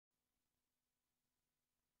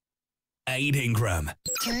8 Ingram.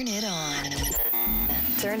 Turn it on.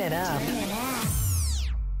 Turn it up. Turn it up.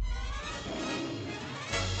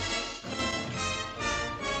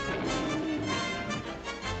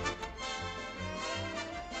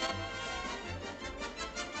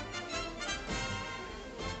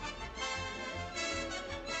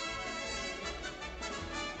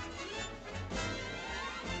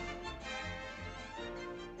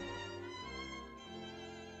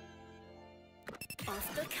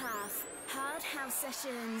 Off the cuff, hard house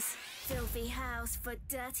sessions, filthy house for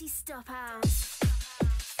dirty stop house.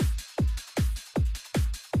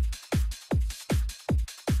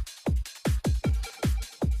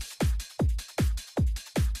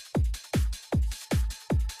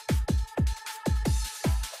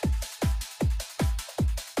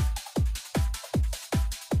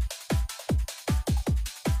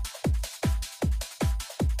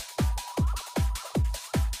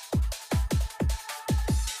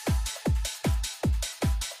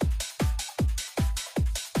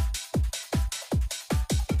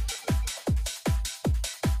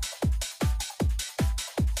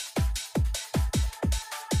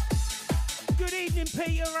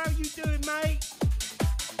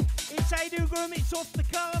 It's off the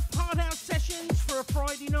cuff, hard house sessions for a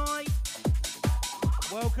Friday night.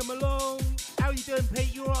 Welcome along. How you doing,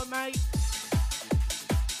 Pete? You alright, mate?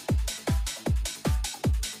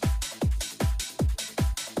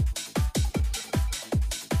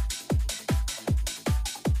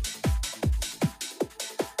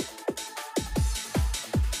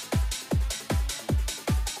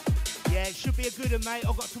 Yeah, it should be a good one, mate.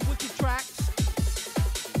 I've got some wicked tracks.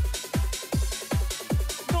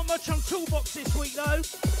 Not much on Toolbox this week though.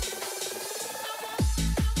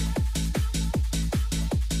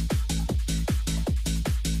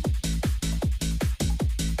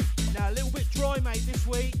 Now a little bit dry, mate, this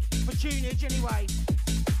week for tunage anyway.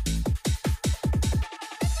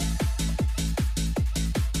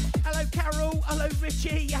 Hello Carol, hello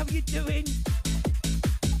Richie, how you doing?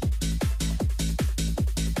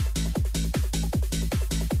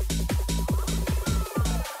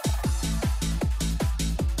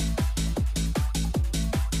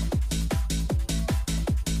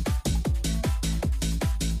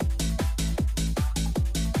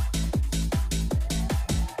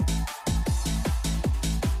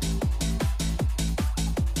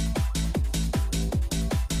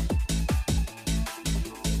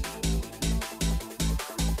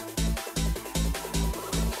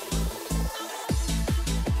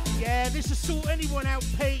 Sort anyone out,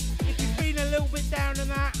 Pete, if you've been a little bit down on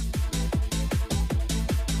that.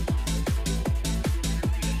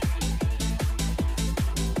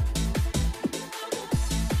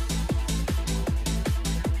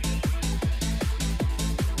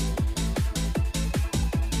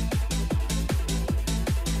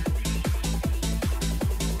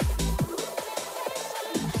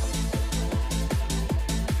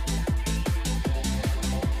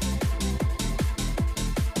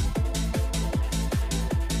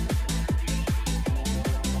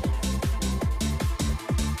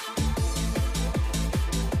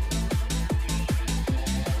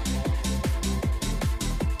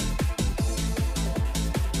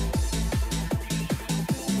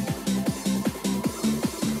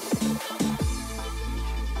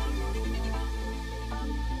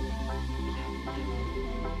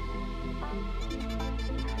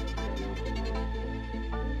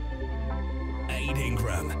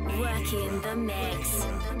 Working the mix.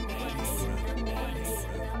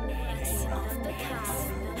 Off the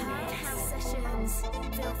cuff, hard house sessions,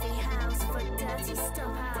 filthy house for dirty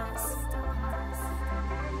stop house.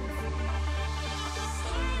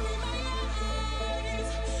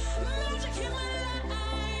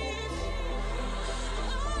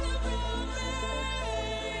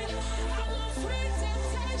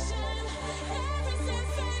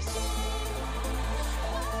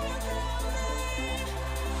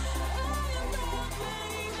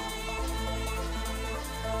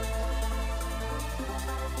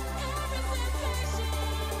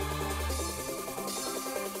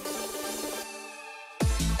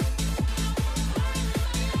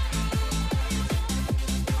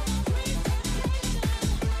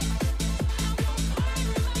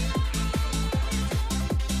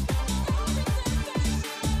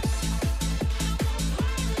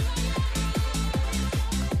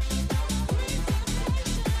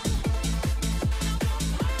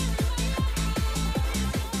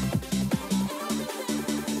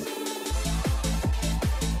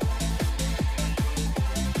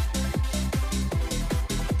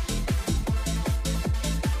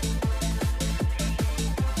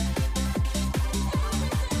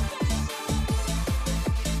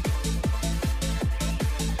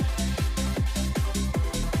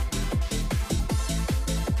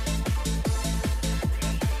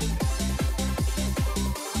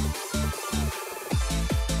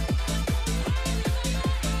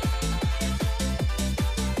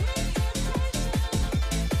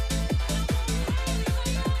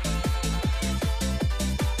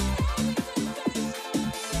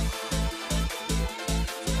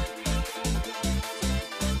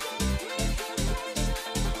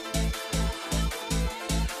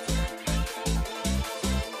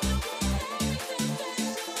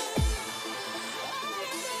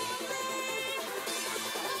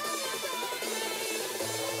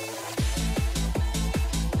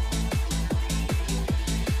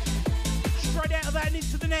 and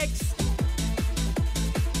into the next.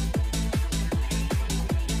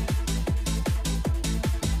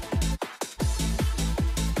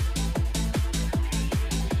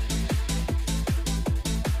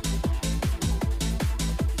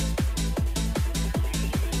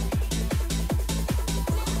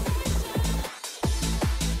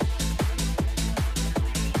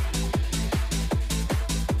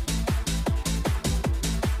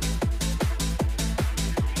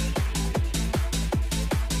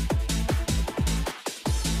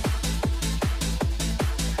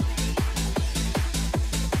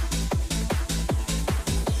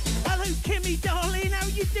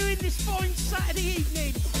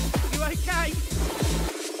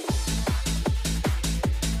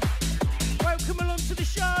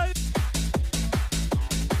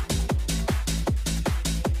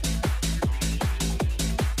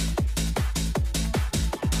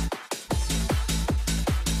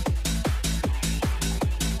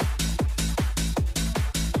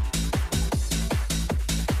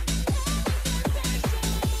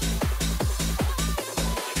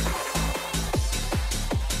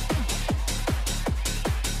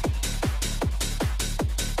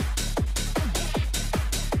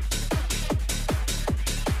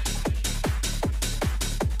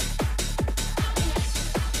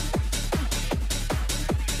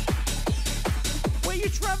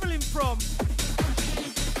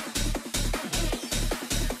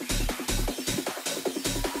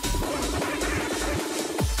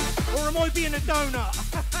 Being a donut.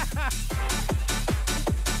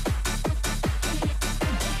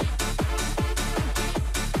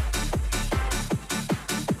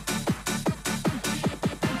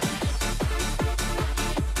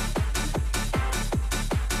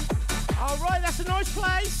 All right, that's a nice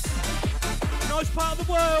place. Nice part of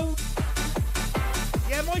the world.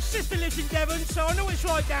 Yeah, my sister lives in Devon, so I know it's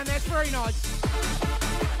right down there. It's very nice.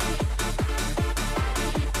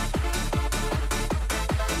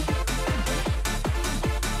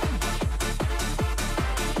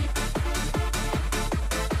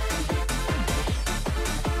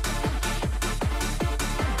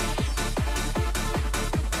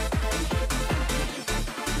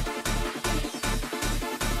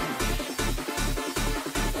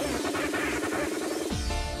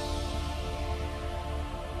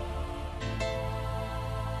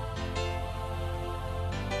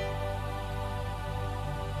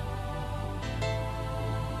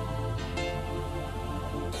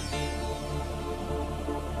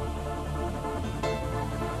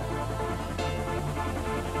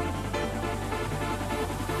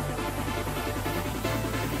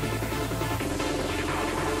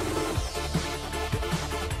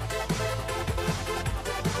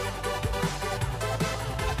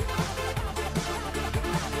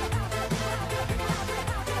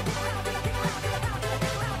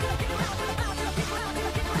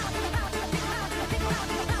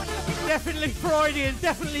 Definitely Friday and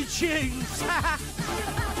definitely tunes.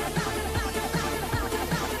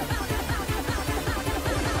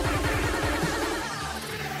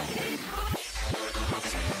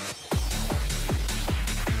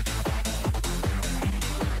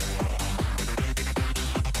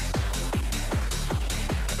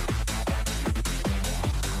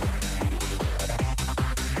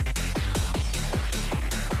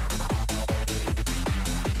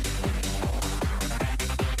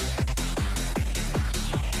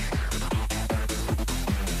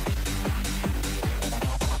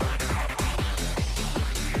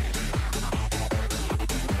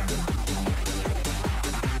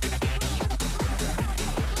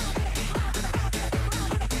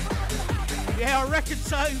 Yeah, I reckon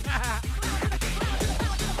so.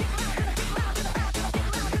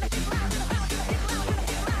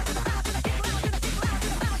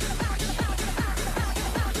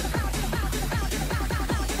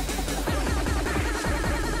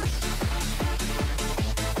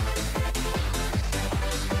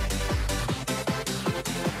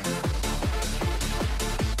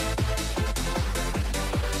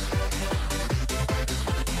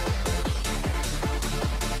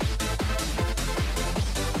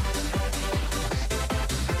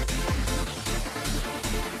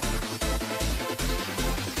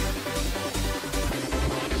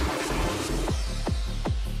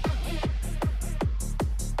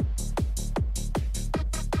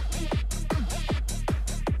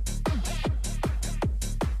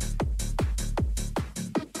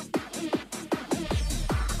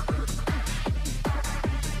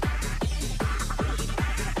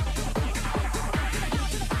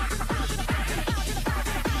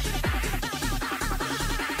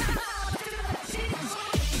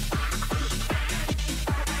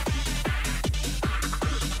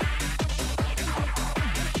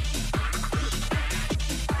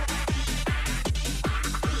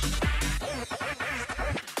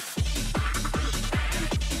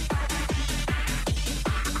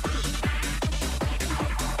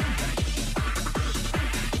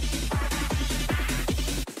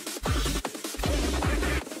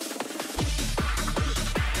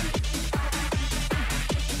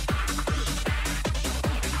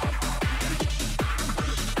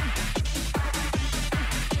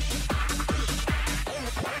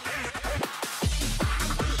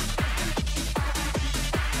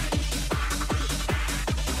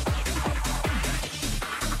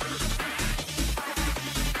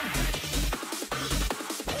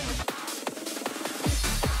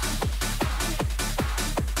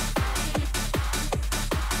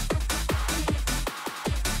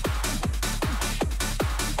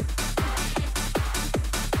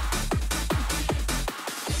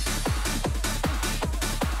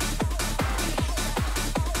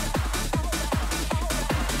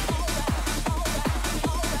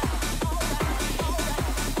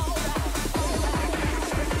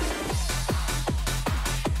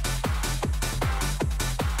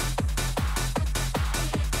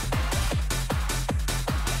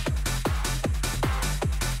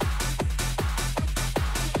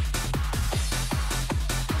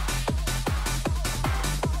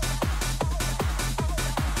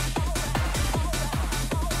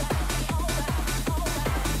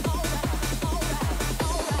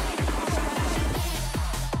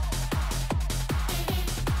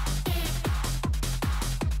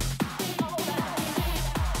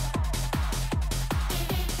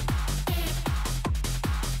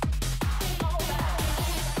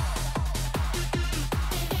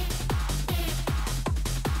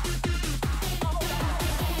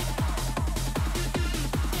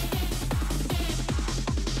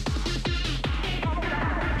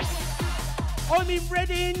 I'm in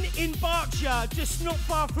Reading in Berkshire, just not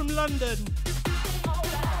far from London.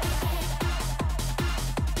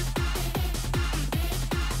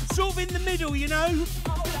 Sort of in the middle, you know,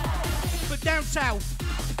 but down south.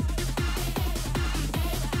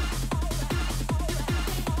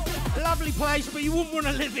 Lovely place, but you wouldn't want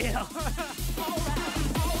to live here.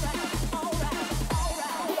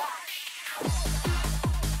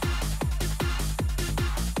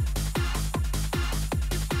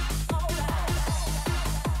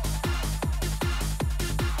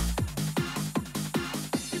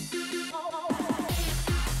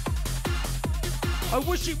 I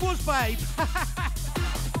wish it was, babe,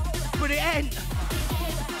 but it ain't.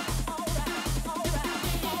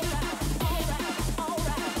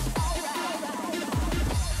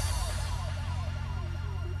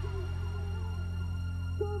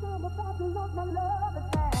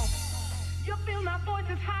 You feel my voice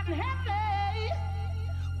is hot and heavy.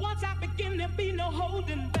 Once I begin, there'll be no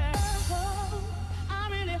holding back. I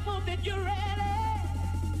really hope that you're ready,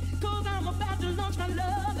 'cause I'm about to launch my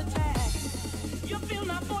love attack. You feel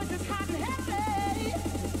my voice is hot and heavy.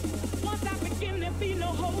 Once I begin, there'll be no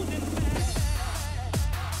holding back.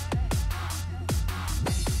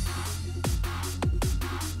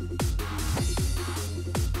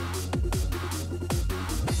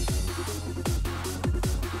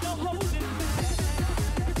 No holding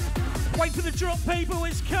back. Wait for the drop, people,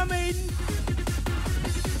 it's coming.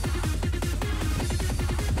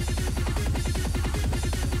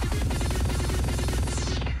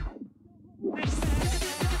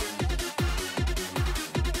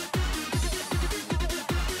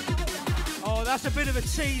 That's a bit of a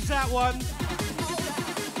tease, that one.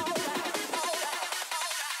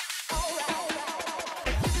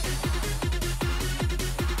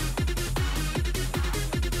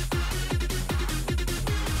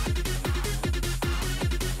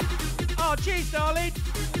 Oh, cheers, darling.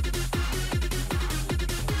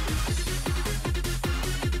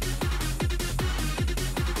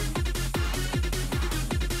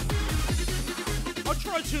 I'll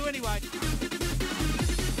try to anyway.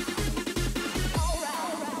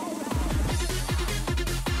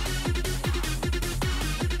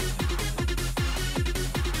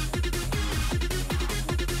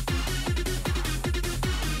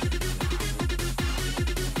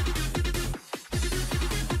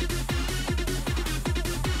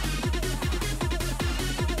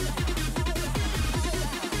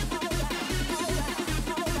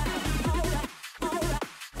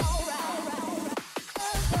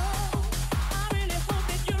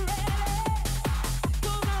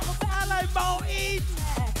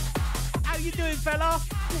 Fella.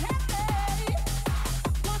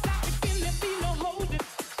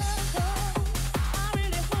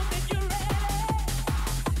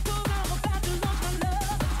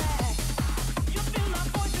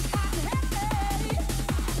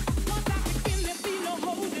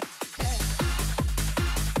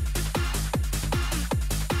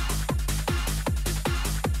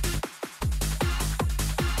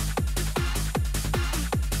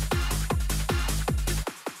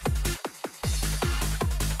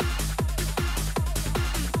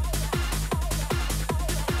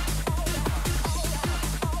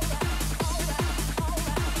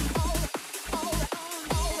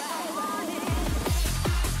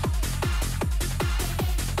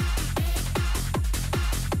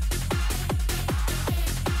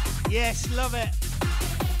 Yes, love it.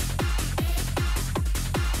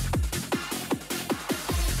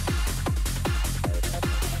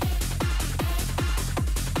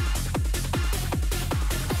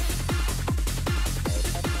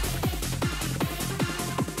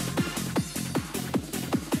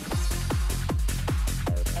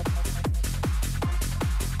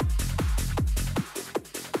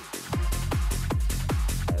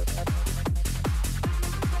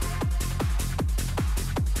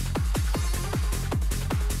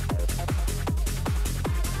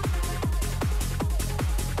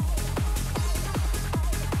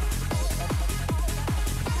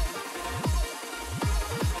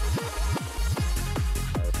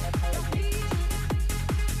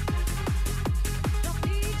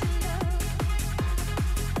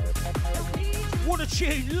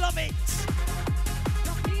 Tune, love it.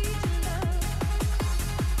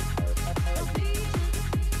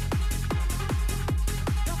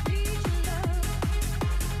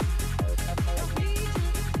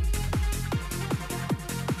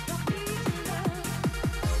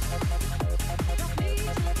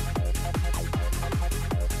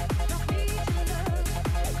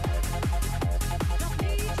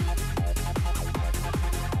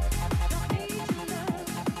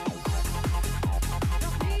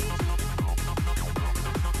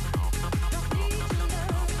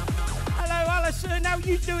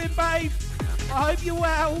 doing, babe? I hope you're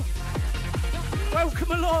well.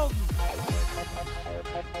 Welcome along.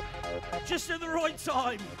 Just at the right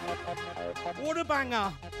time. What a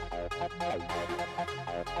banger.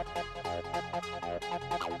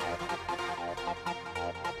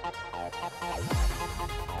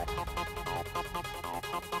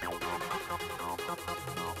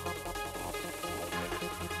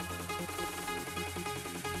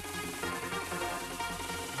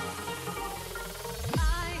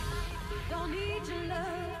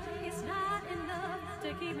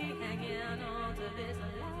 Keep me hanging on to this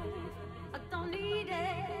life. I don't need it,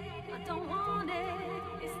 I don't want it.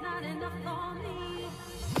 It's not enough for me.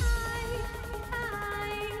 I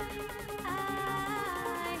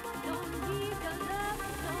don't need your love,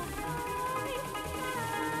 don't worry.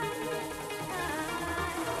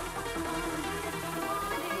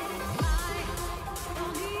 I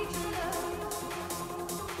don't need your love.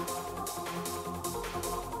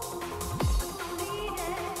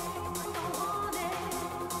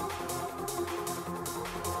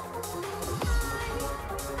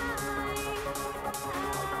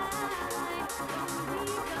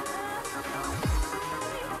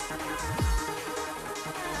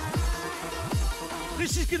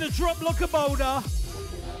 This is gonna drop like a boulder.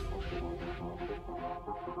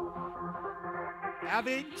 Have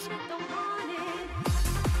it.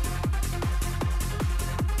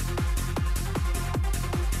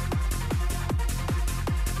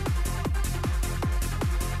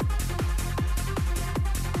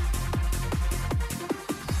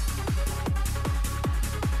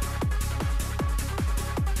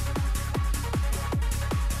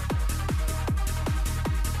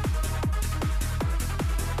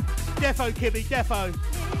 Defo, Kibby, defo.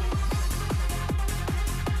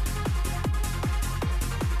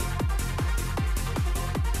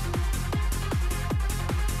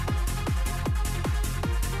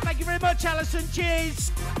 Thank you very much, Alison.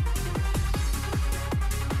 Cheers.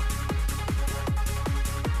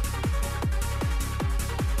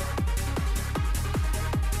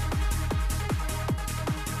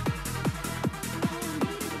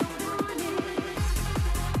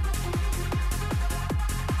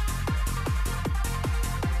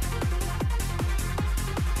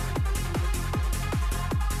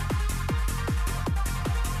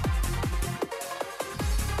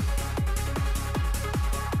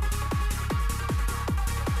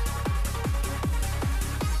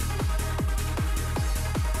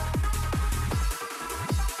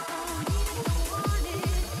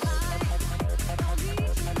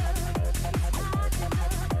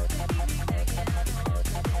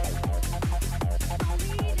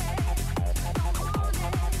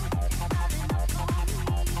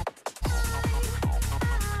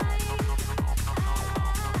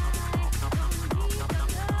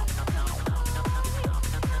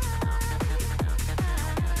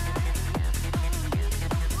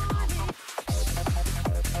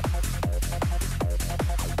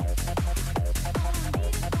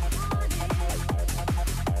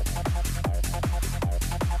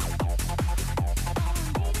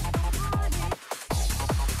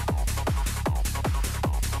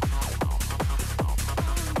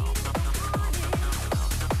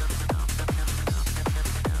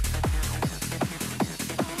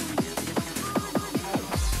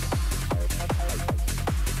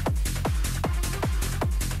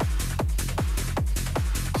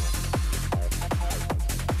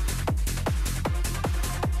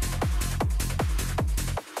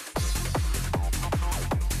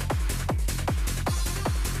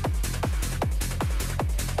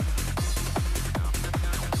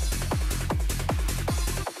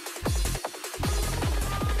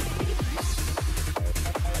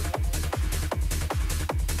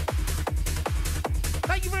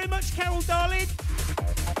 Darling.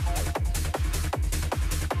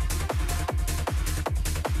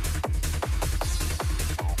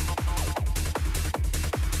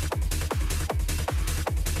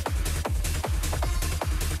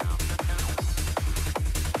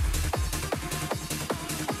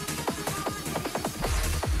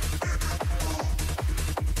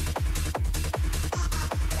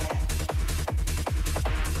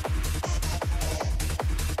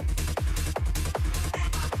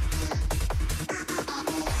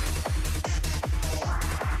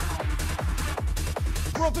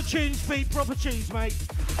 Proper tunes, Pete. Proper tunes, mate.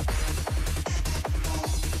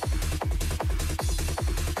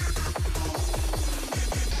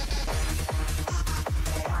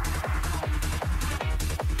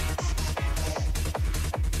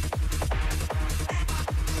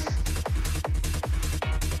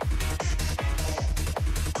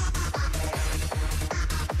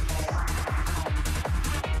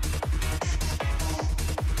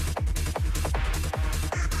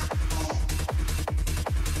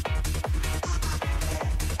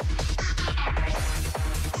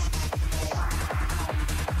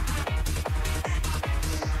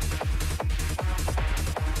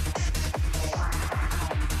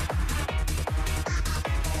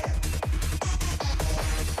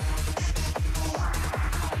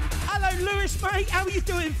 Chris, mate, how are you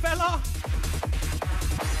doing, fella?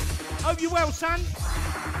 Hope you're well, son.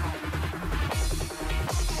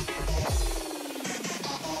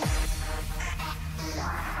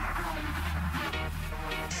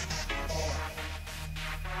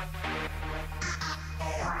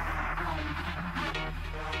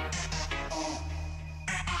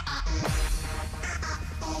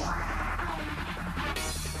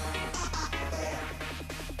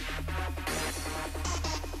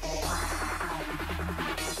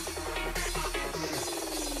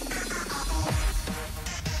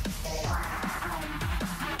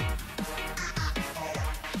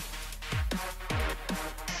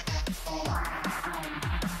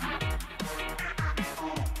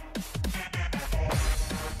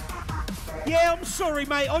 Yeah, I'm sorry,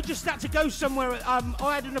 mate. I just had to go somewhere. I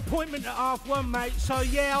had an appointment at 1:30, mate. So,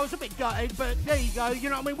 yeah, I was a bit gutted, but there you go. You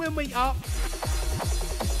know what I mean? We'll meet up.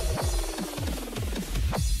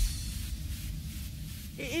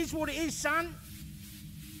 It is what it is, son.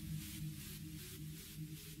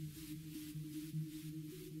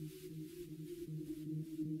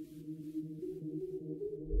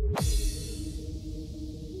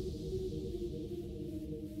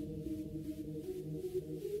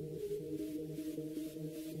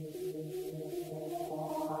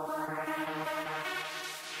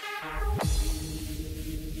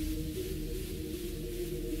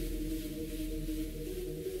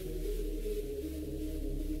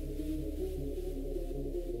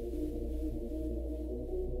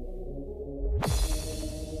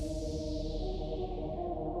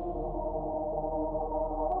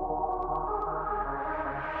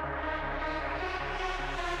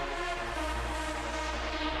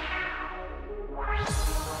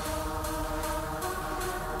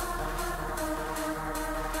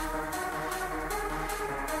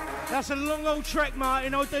 That's a long old trek,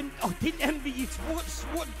 Martin. I didn't envy you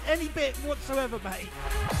any bit whatsoever, mate.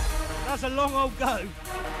 That's a long old go.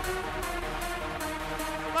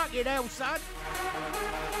 Fucking hell, son.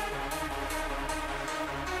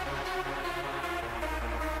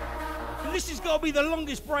 And this has got to be the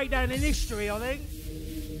longest breakdown in history, I think.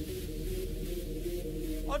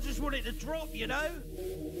 I just want it to drop, you know?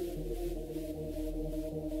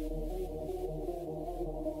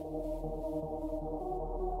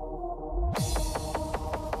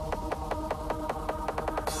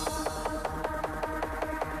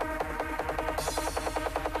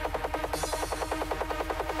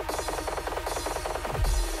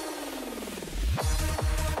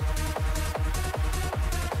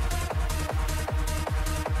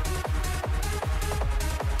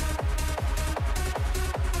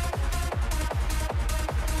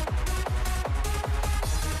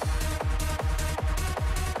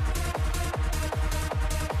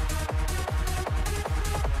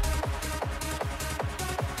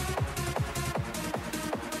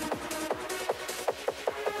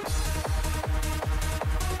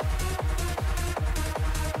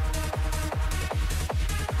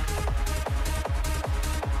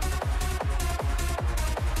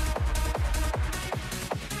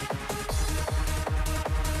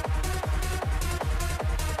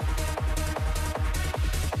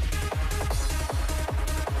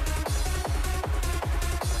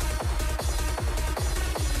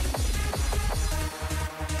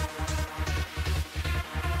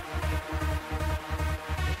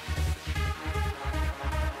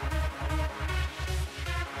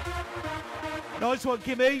 Nice one,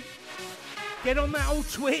 Kimmy. Get on that old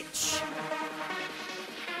Twitch.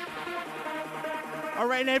 I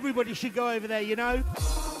reckon everybody should go over there, you know?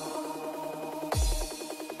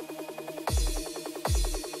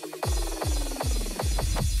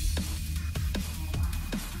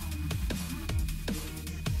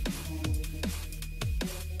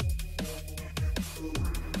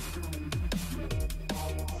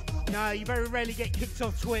 No, you very rarely get kicked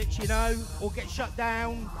off Twitch, you know, or get shut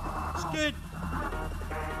down. It's good.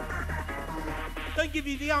 Don't give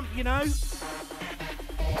you the ump, you know.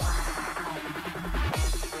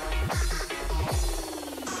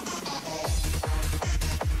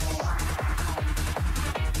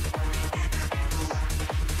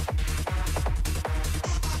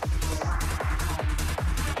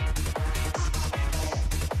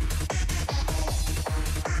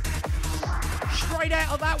 Straight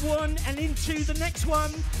out of that one and into the next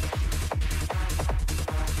one.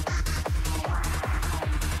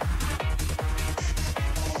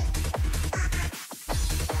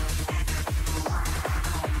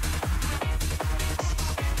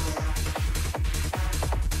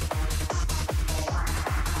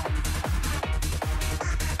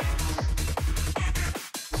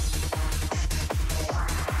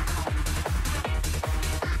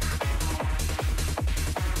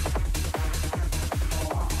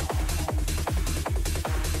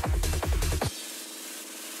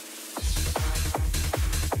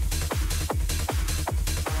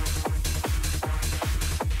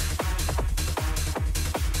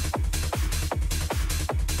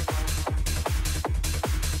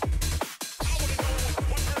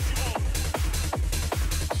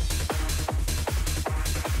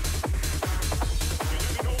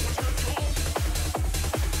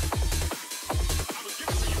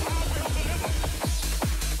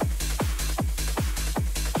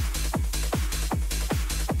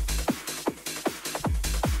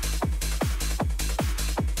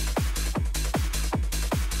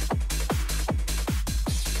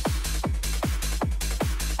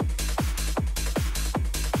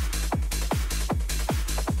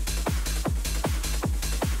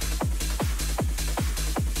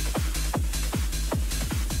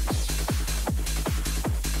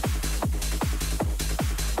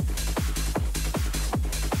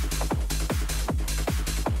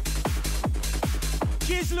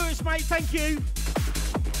 Cheers, Lewis, mate. Thank you.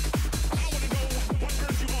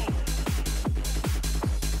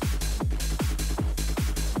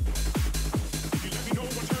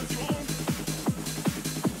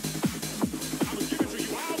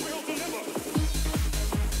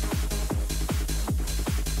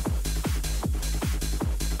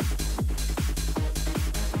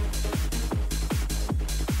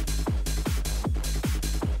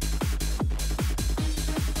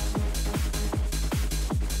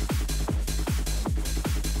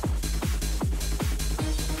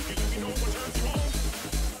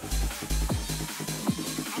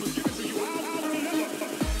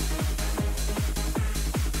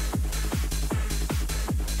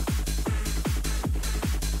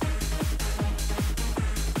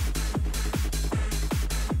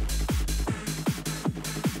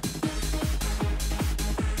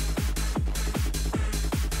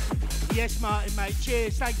 Yes, Martin, mate.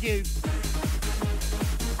 Cheers. Thank you.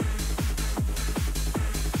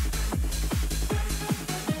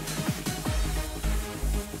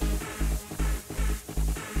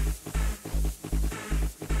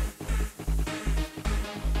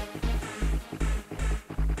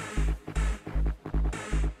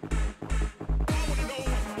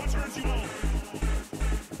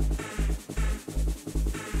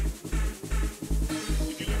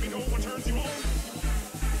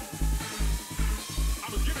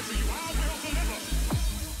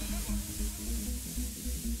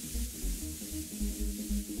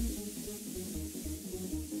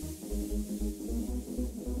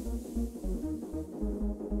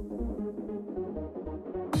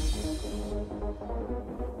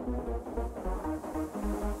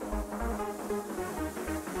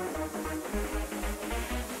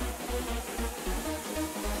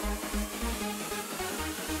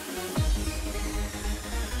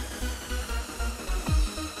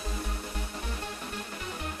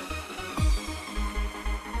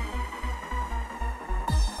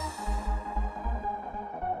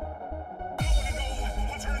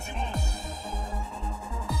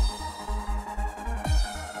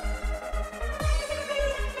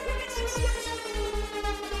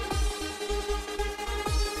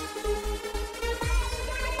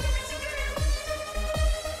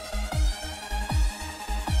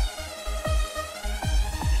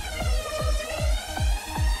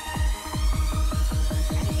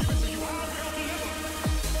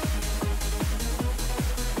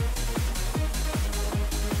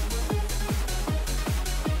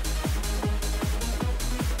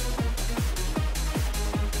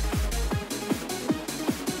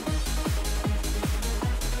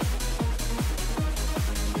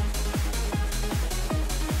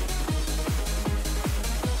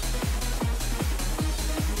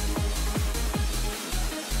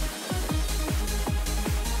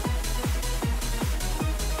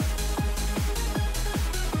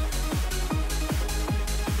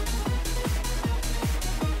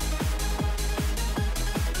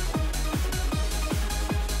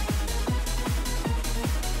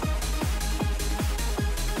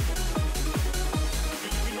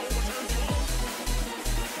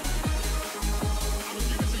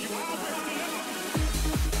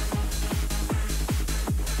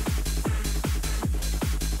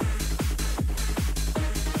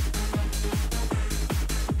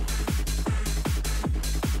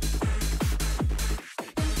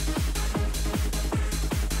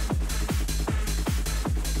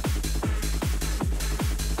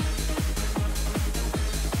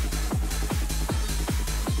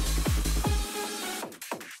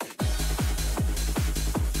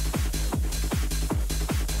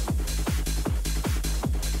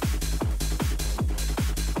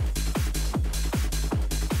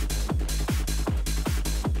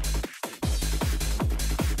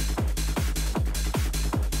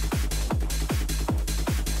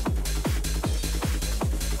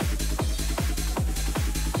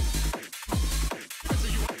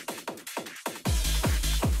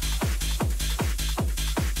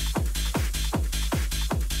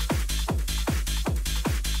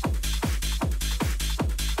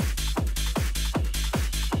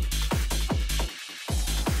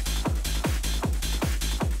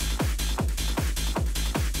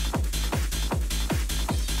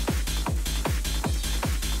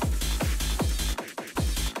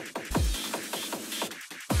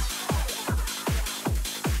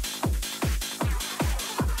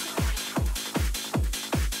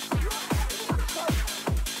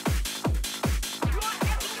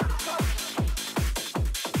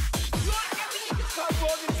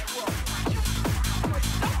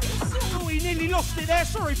 lost it there.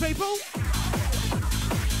 Sorry, people.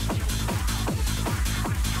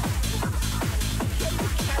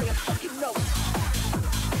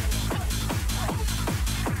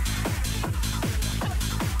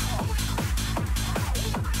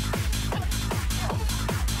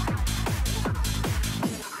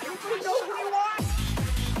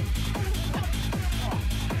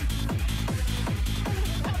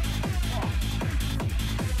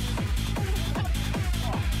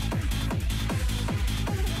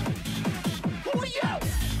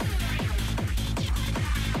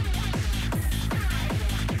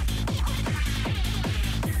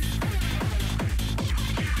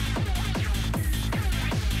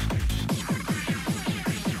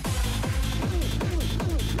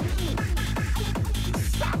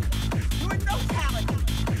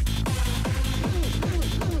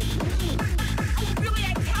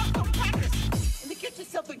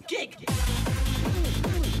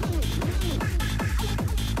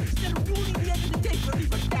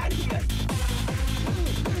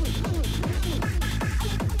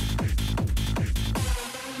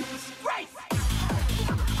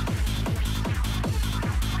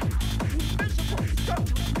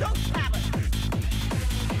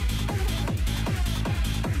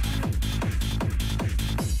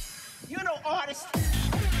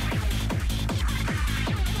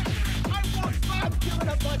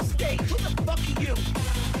 you.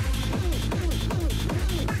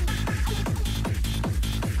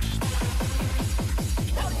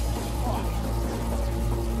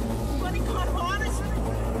 Glenny, kind of honest?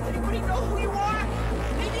 Anybody know who you are?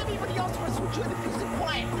 Maybe everybody else wants to enjoy the peace and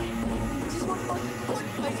quiet. This is one of the most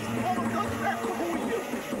important places in all of North America. Who are you?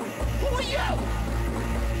 Who are you?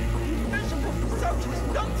 You miserable socialist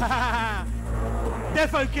nuts.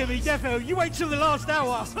 Defo, Kimmy, Defo, you wait till the last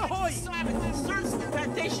hour. Silence serves the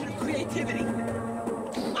foundation of creativity.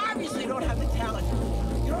 Obviously, you don't have the talent.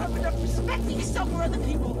 You don't have enough respect for yourself or other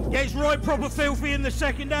people. Yeah, it's right, proper filthy in the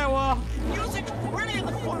second hour. Music or any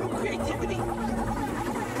other form of creativity.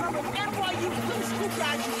 From an NYU film school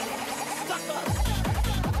graduate. Sucker.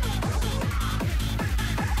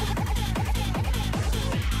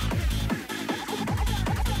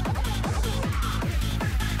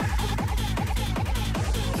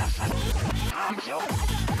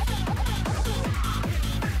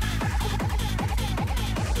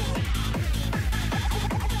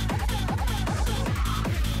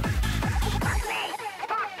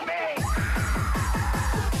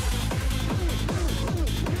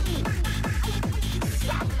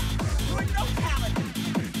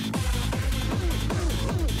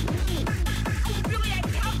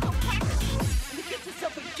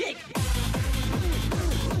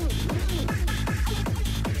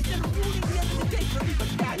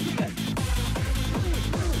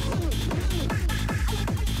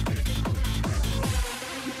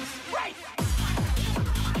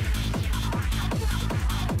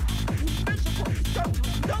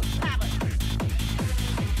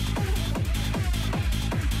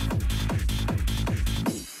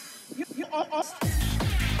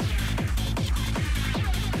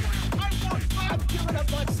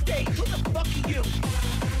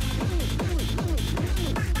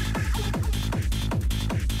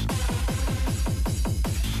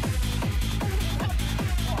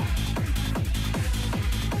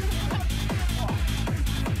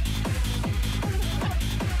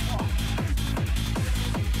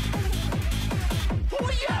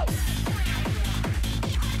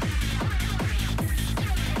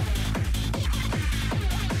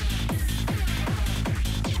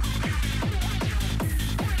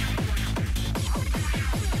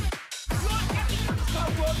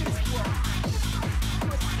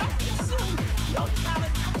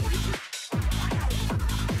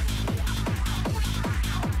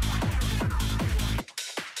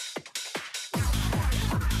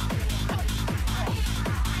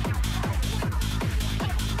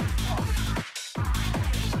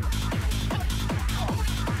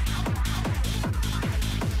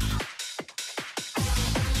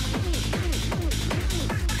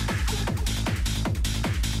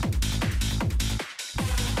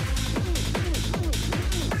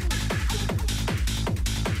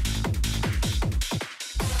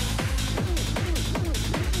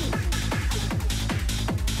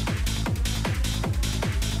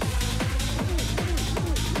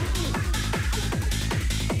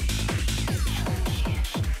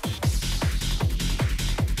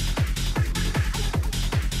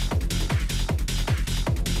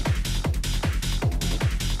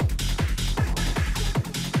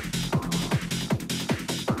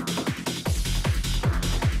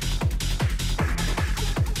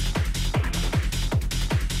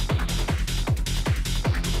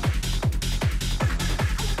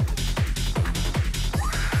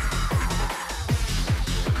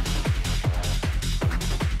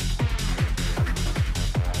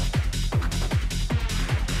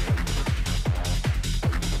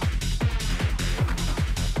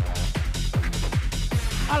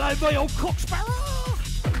 My old cock sparrow!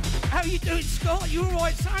 How you doing, Scott? You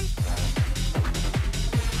alright, son?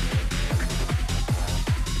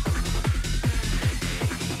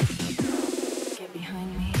 Get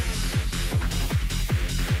behind me.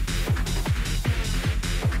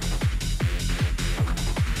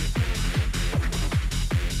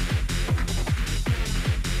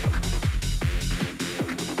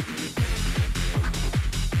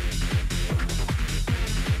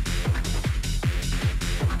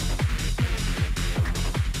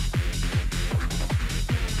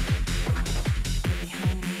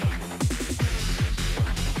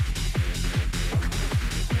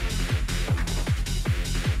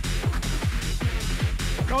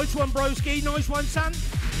 Nice one, broski. Nice one, son.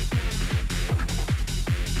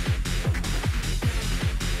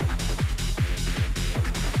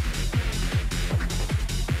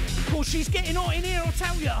 Of course, she's getting hot in here, I'll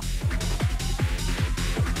tell ya.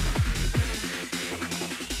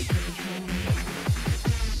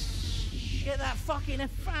 Get that fucking fucking a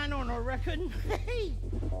fan on, I reckon.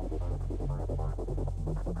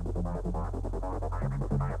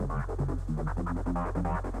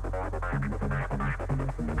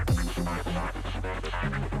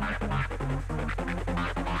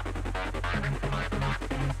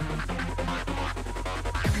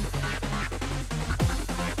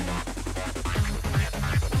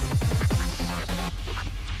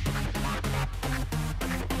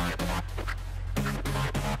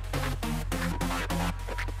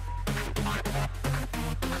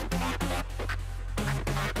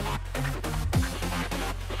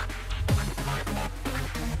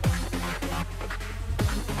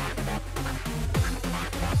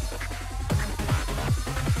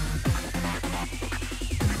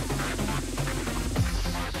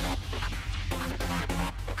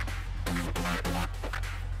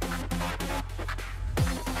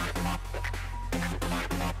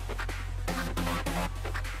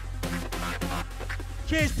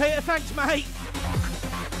 Cheers, Peter. Thanks, mate.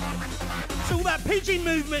 It's all that pigeon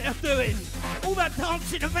movement I'm doing. All that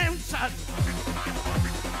dancing around, son.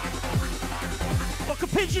 Like a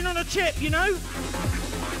pigeon on a chip, you know?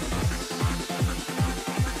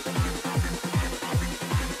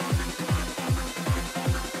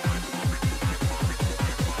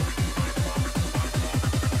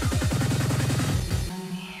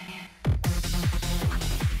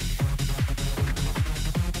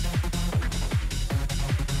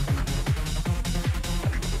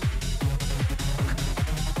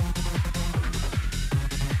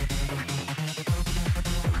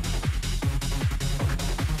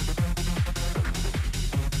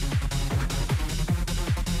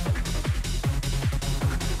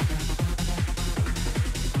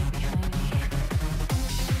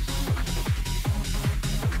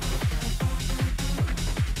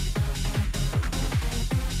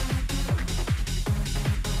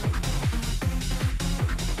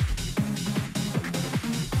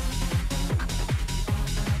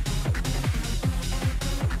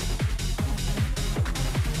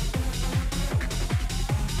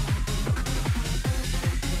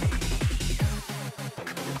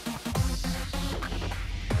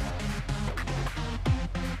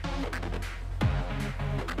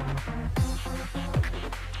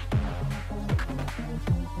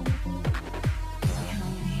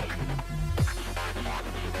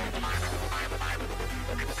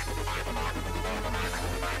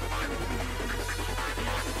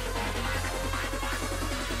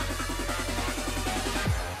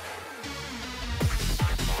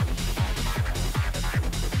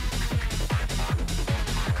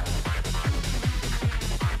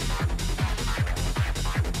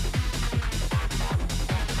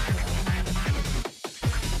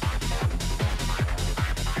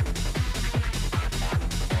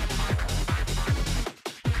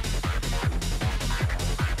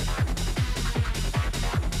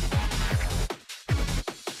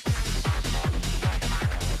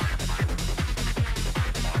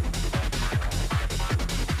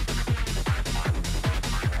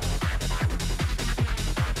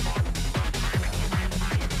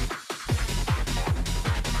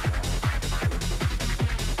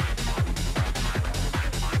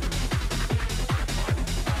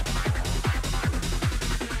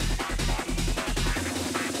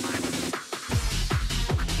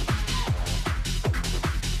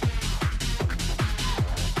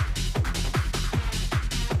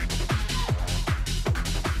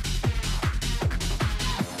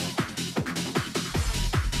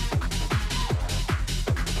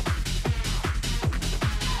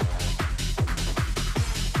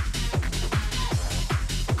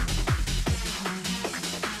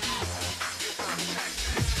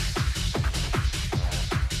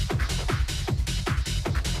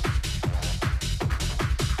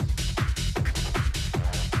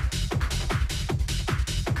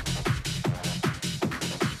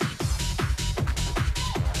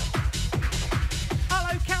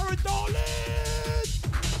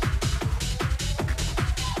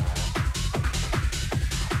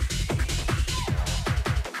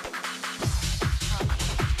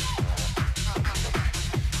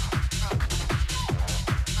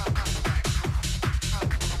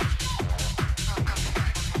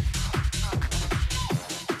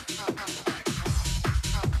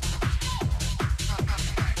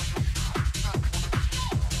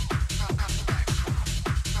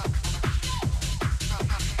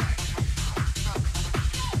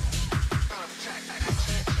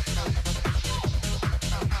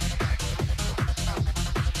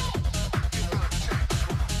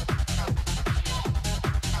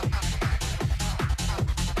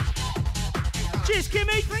 Cheers,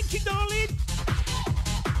 Kimmy. Thank you, darling.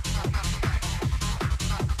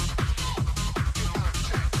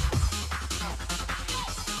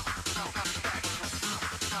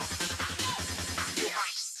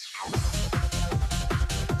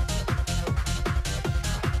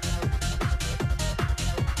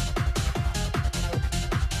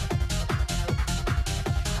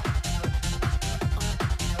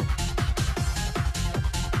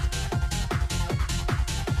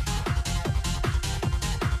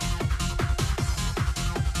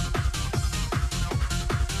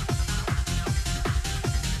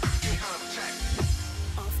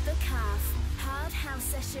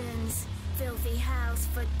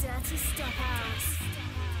 for Dirty Stop House.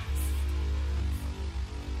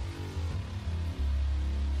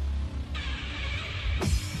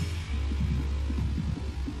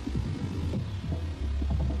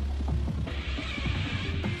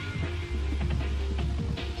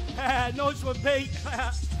 Nice one, Pete.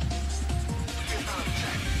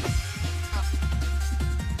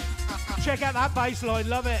 Check out that bass line,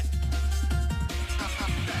 love it.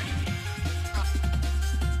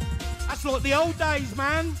 That's like the old days,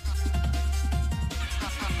 man.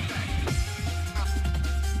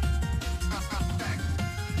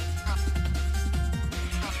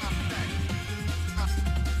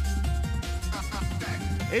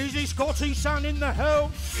 Easy Scotty son in the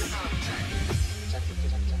house.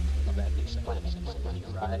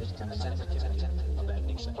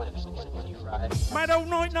 Mad old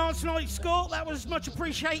night last night, Scott. That was much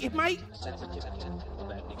appreciated, mate.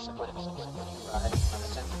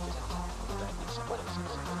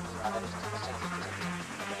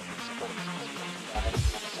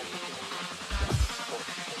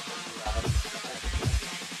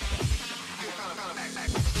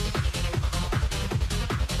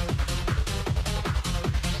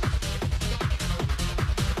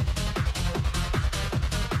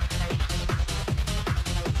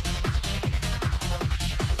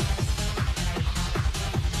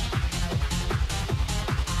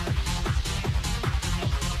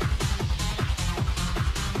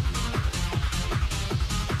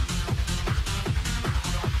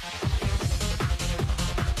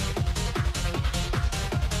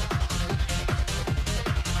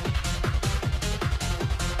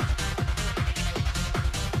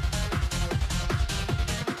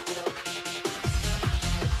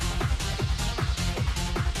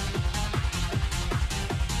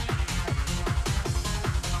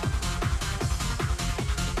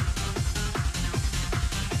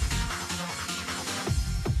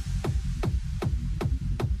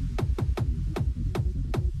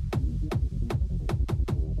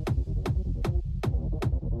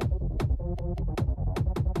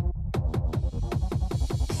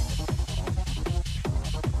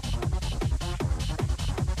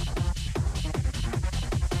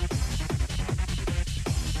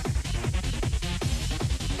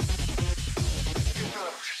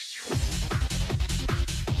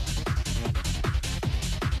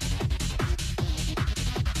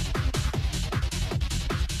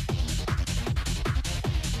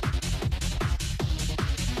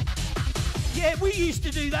 We used to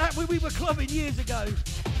do that when we were clubbing years ago.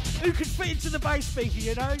 Who could fit into the bass speaker,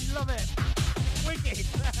 you know? Love it. Wicked.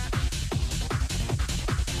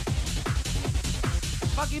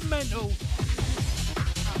 Fucking mental.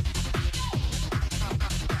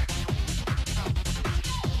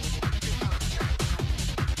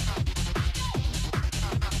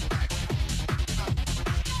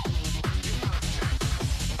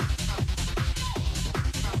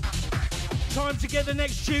 Time to get the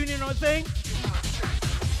next tune in, I think.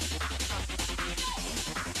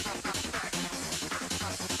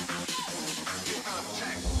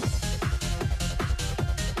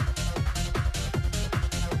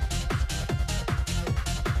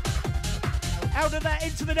 Out of that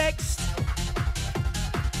into the next.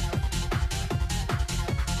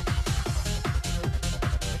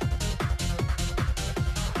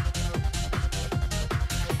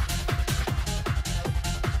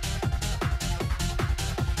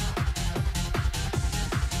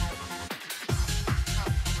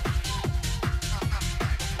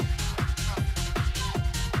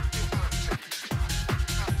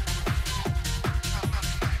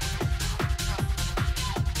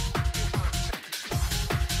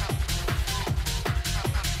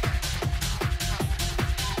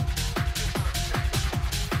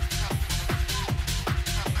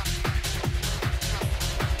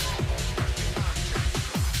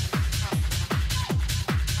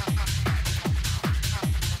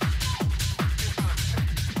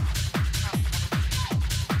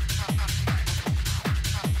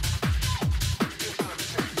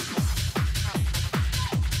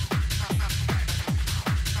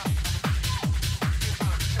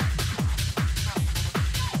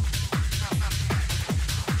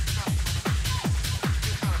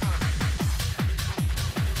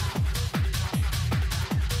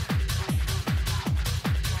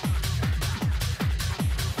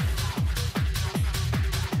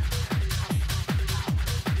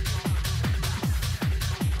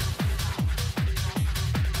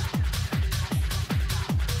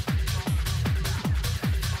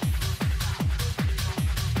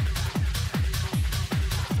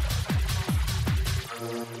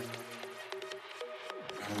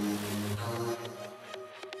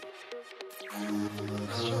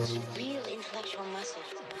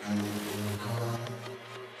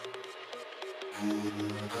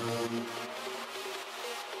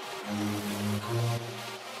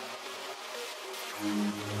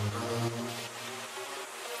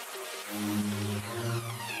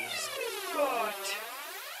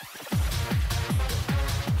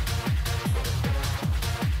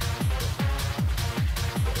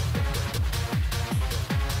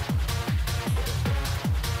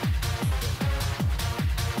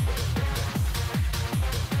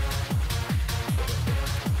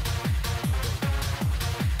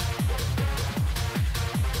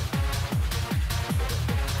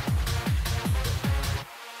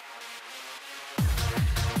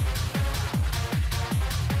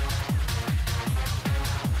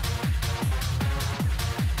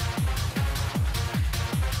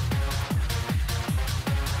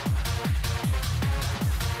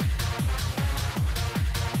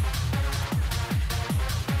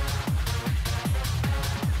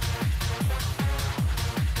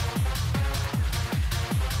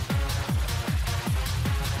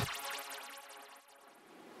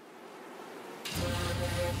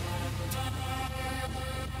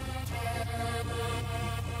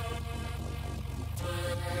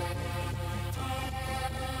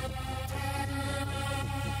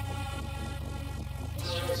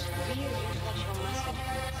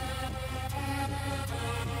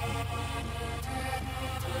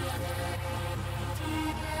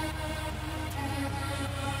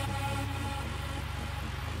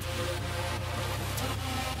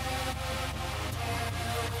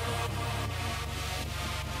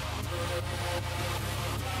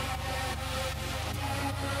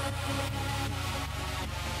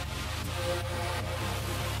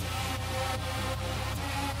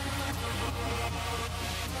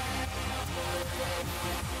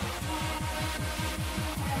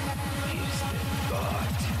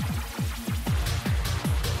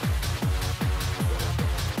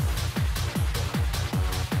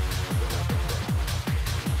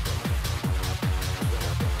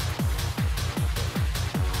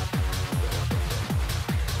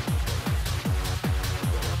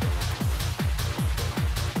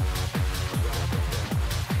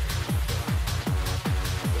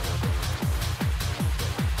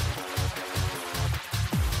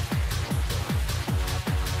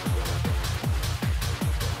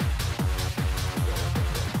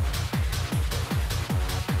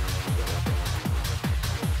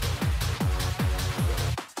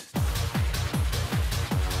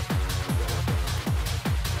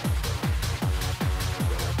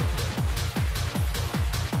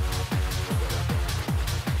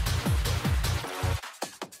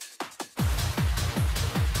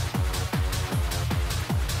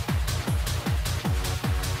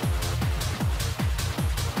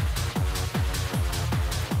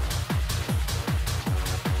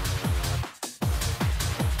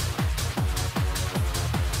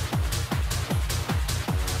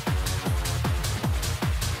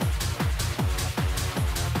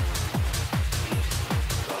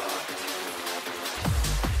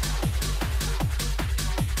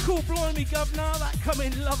 Blimey, governor, that come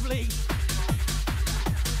in lovely.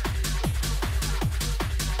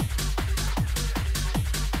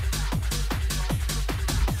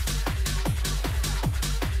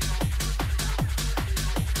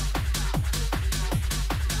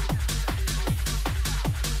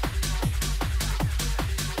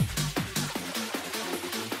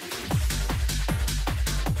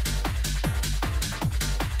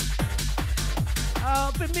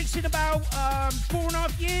 Been mixing about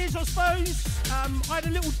 4.5 years, I suppose. I had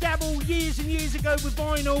a little dabble years and years ago with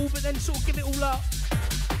vinyl, but then sort of give it all up.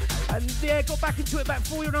 And yeah, got back into it about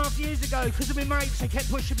 4.5 years ago because of my mates. They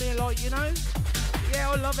kept pushing me a lot, you know.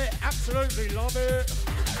 Yeah, I love it. Absolutely love it.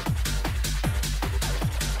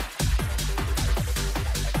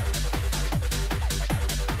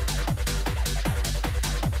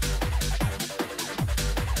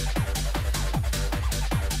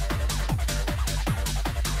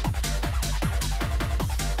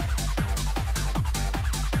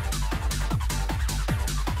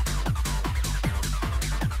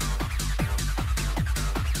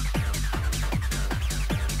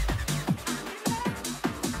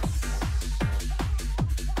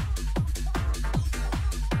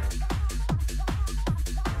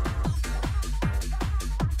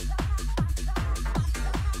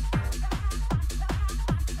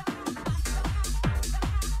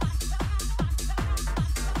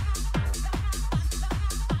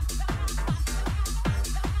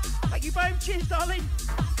 Cheers, darling.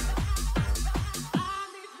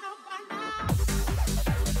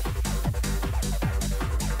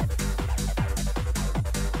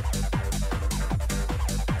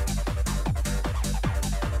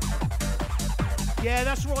 Yeah,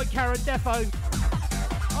 that's right, Karen, defo.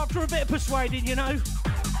 After a bit of persuading, you know.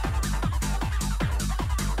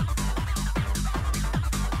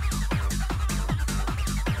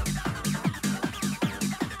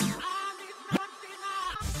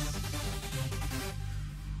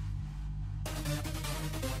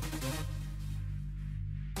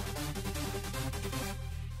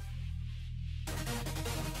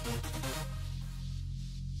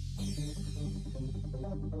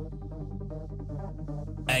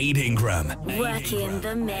 Ingram. Working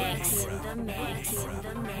the mix.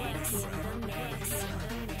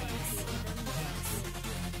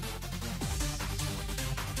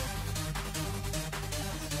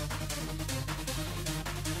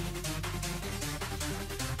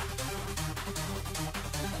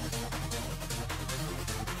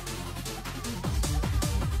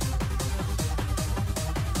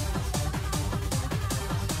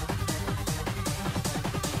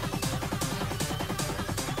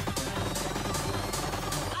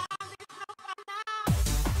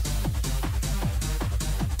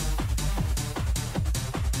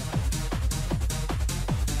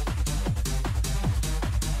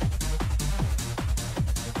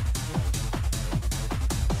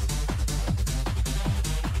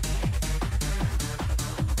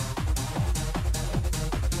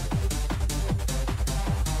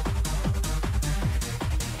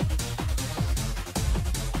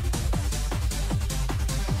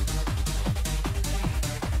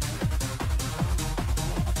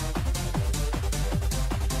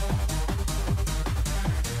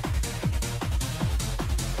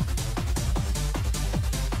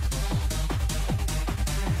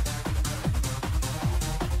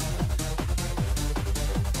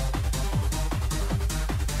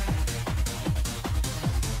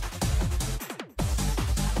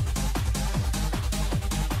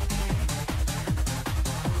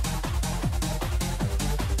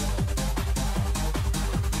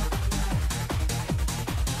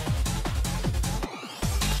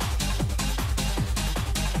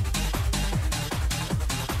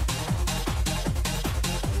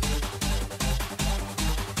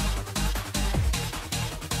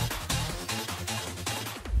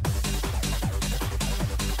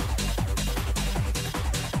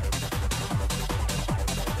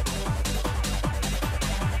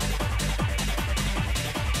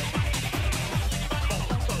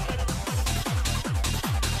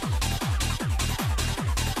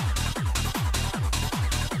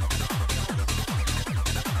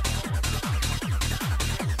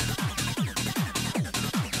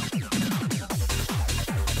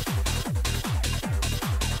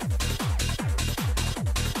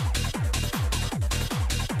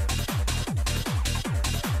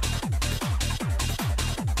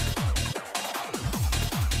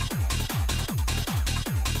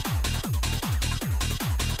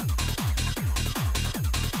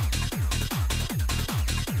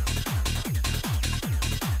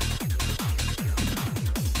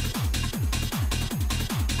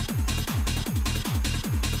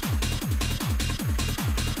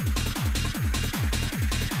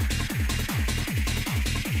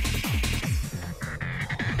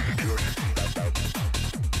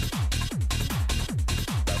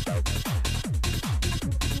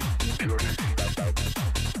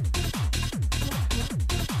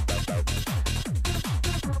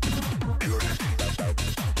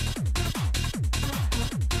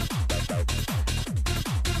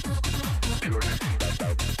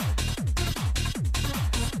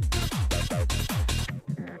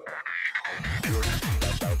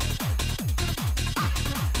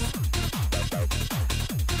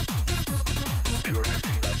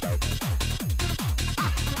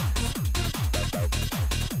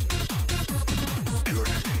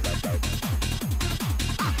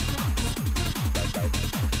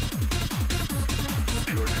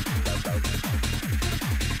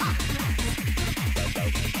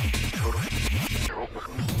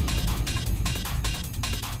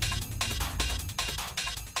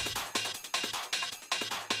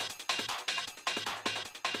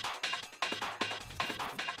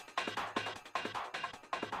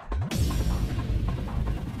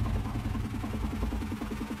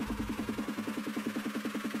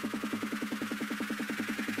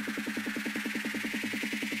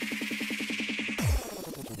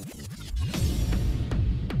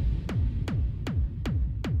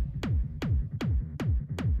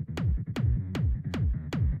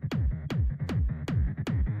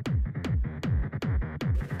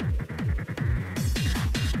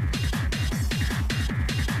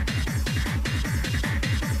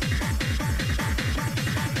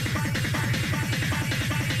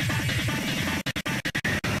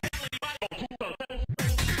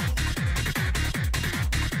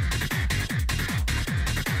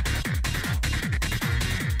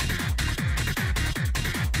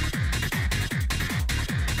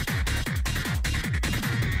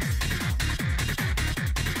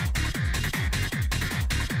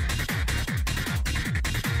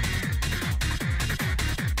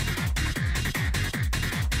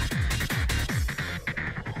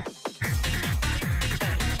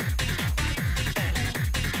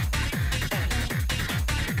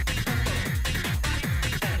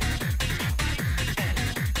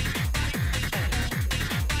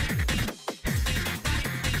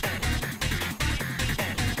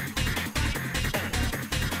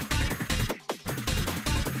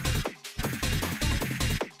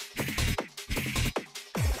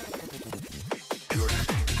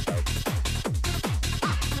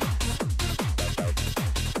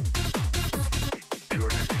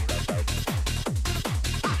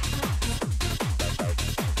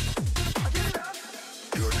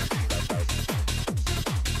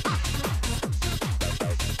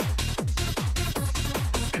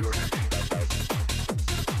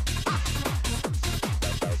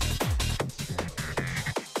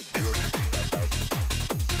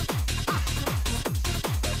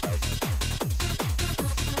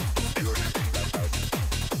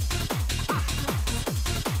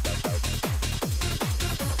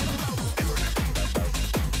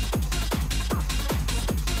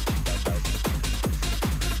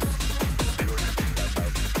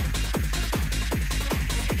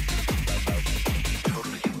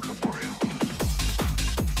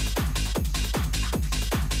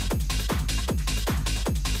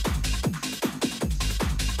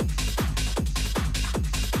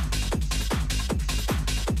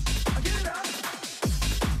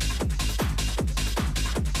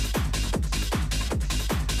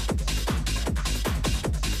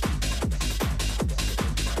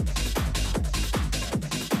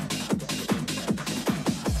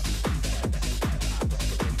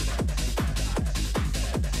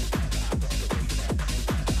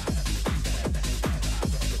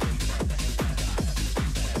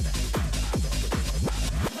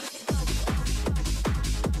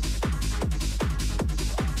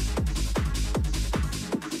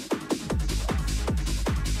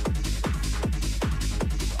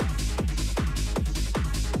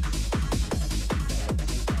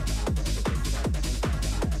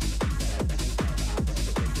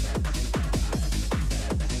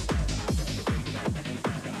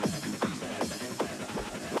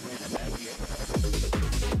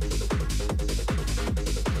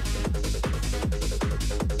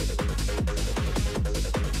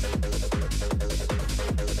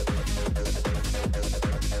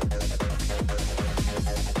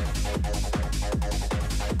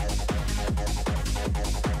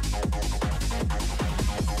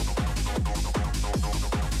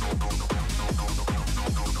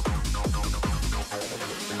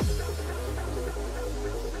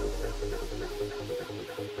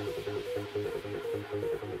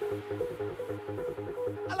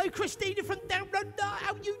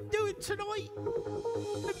 tonight?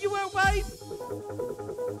 Have you well, babe?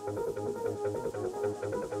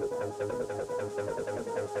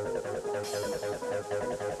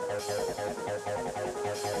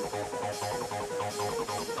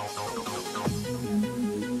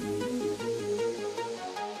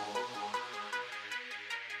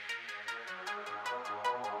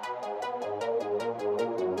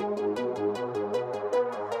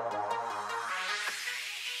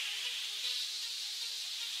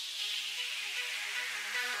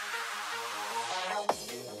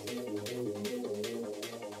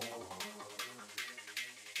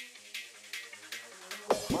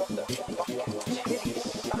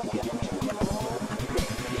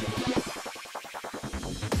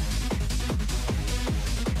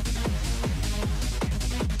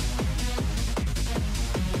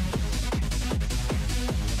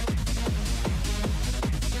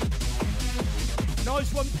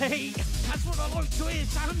 Nice one, Pete. That's what I like to hear,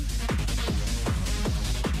 son.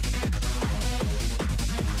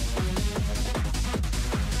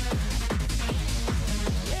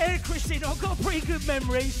 Yeah, Christine, I've got a pretty good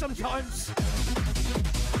memory sometimes.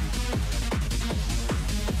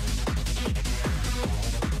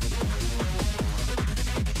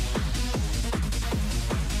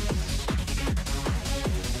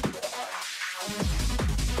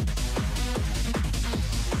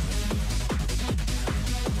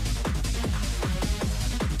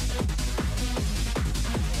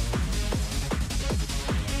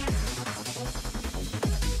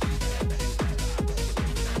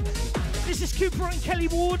 Cooper and Kelly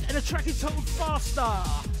Ward and a track entitled Faster.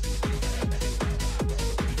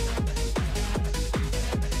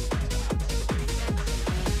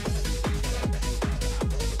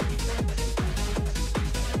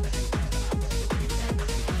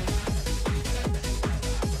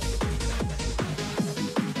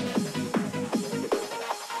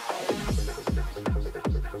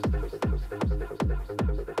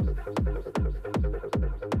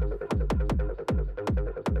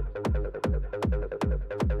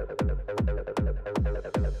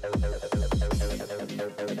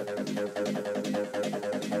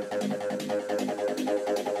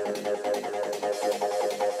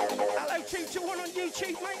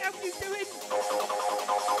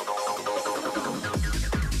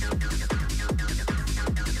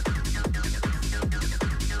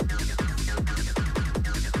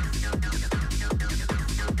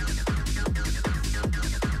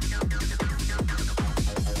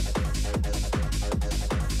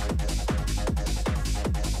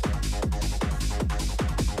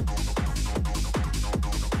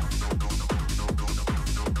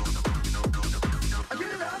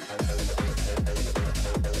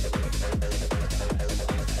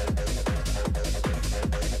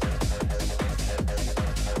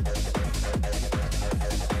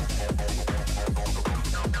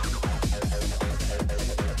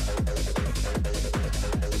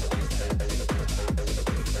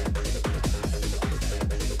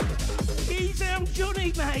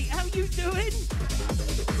 Johnny, mate, how you doing?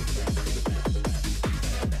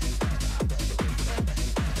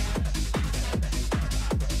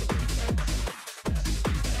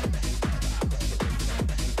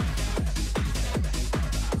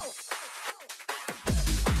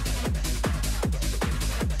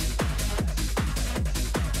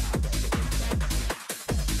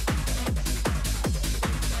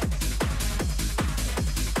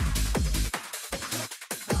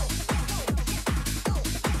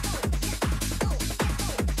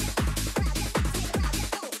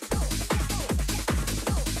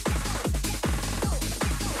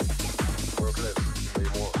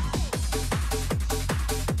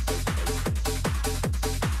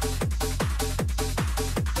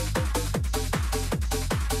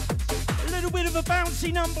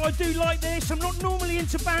 Number, I do like this. I'm not normally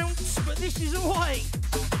into bounce, but this is alright.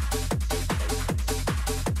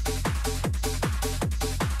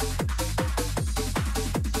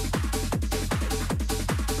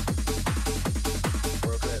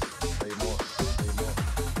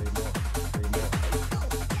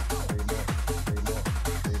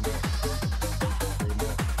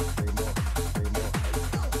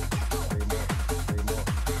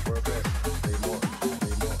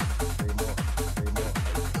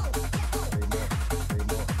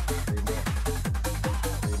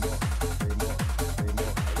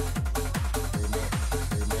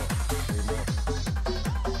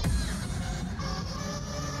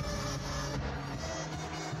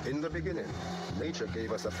 Nature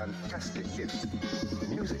gave us a fantastic gift,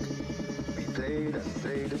 music. We played and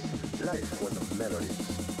played. Life was a melody.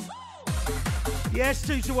 Yes,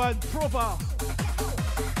 2 to 1, proper.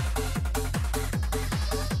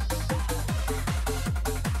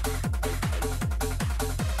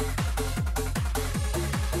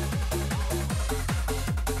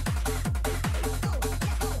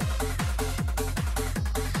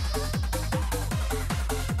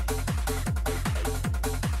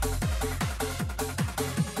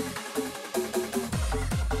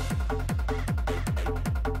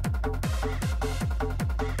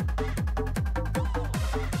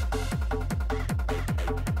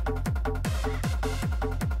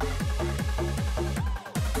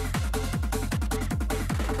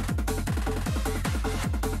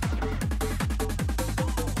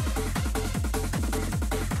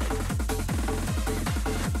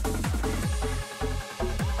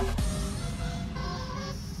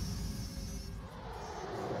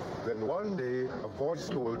 Then one day, a voice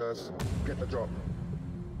told us, get a job.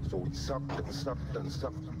 So we sucked and sucked and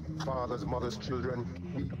sucked. Fathers, mothers, children,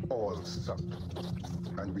 we all sucked.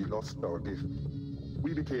 And we lost our gift.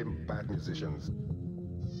 We became bad musicians.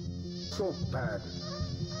 So bad.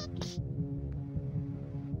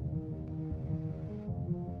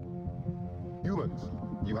 Humans,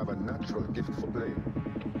 you have a natural gift for playing.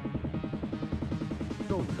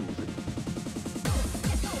 Don't lose it.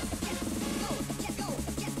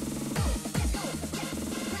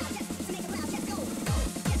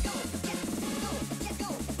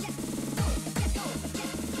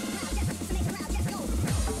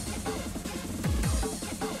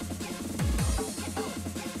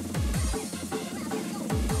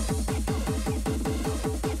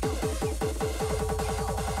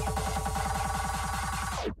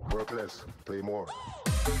 Work less, play more.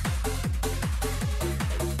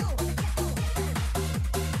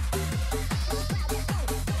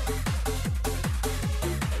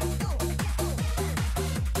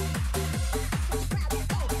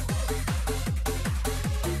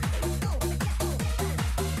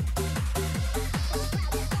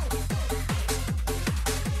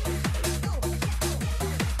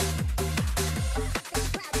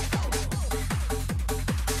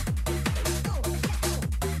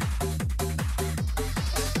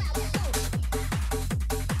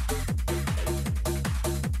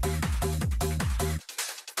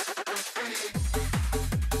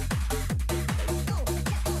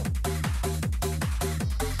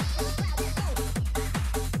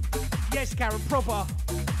 Karen, proper.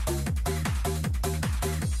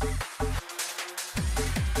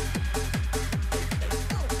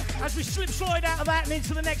 As we slip slide out of that and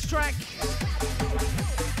into the next track.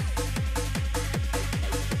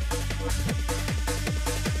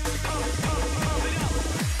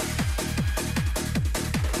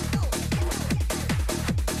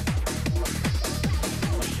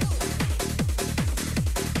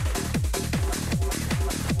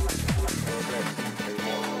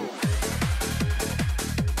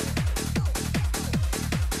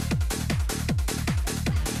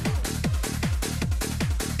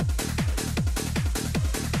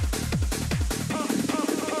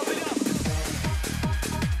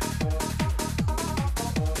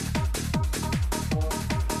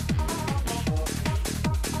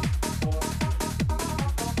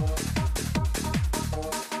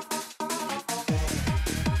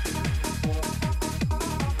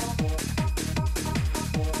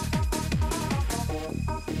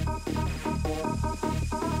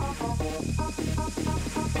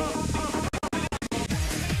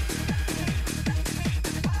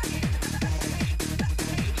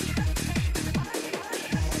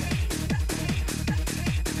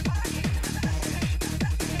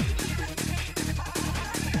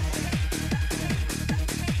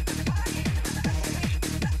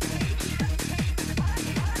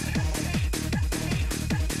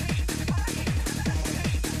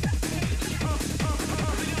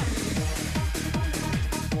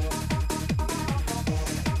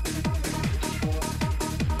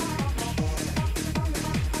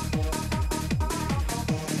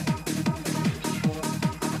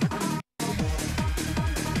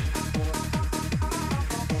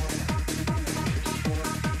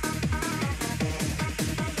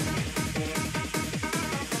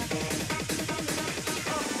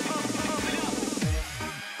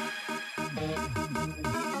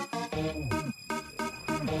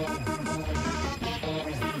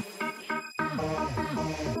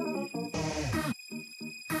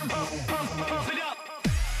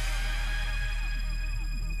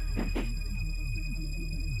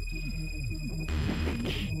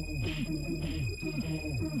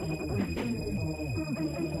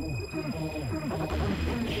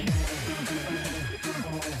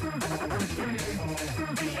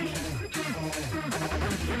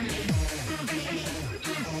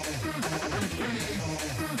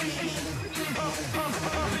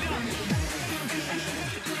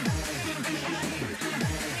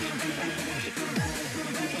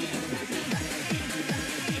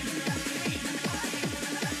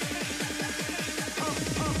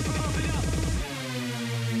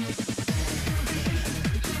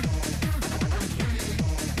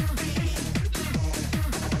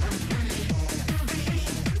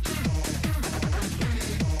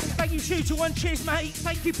 To one, cheers, mate.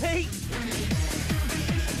 Thank you, Pete.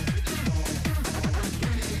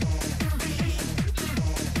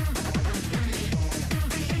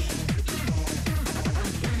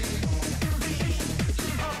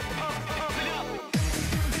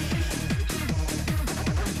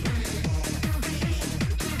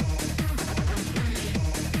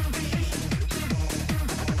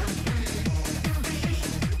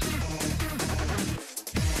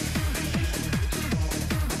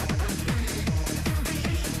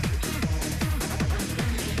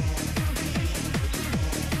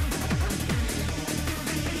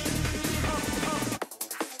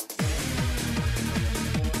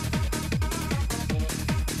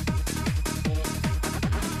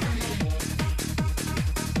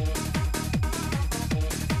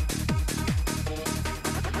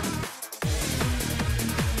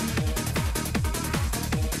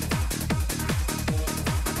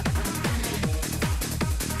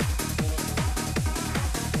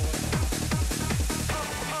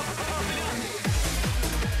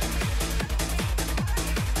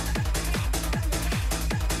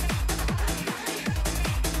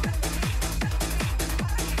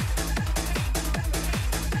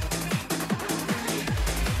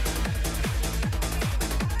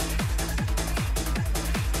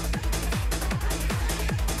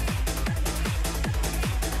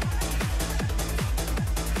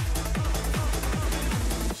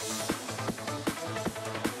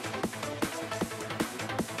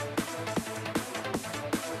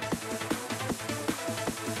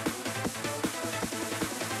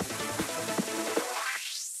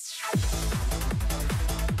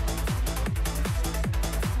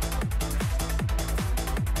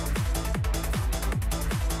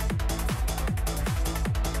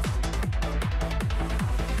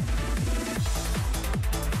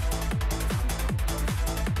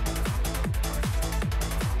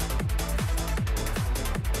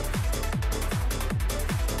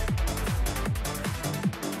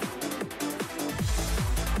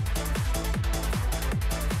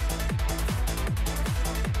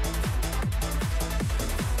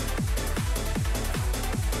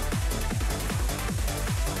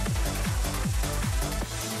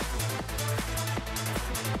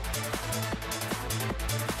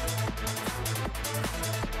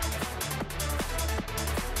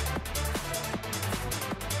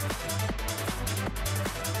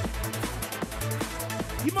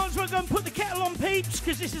 before I go and put the kettle on, peeps,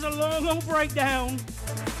 because this is a long, long breakdown.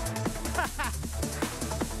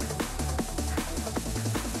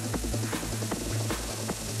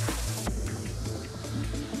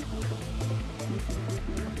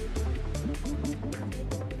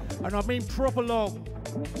 And I mean proper long.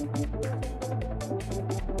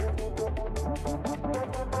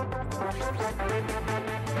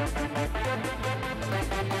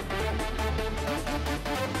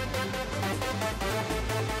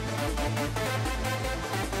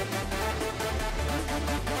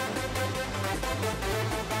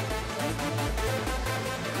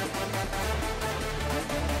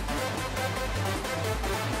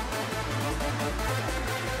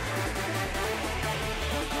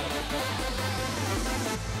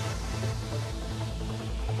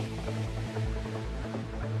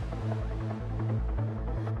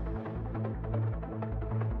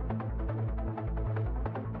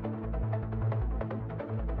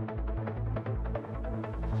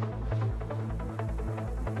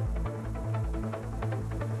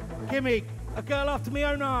 Gimme, a girl after me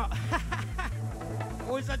own heart.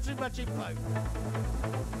 Or is that too much info?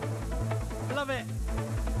 Love it.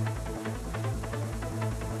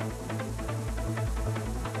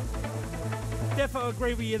 Defo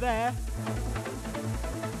agree with you there.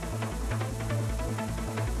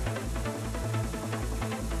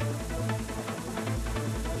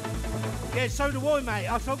 Yeah, so do I, mate.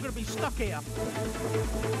 I'm going to be stuck here.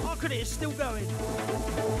 Look at it, it's still going.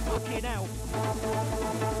 Fucking hell.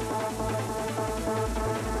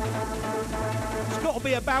 It's got to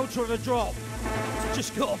be a bouncer of a drop. It's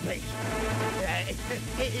just got to be. Yeah,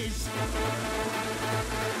 it is.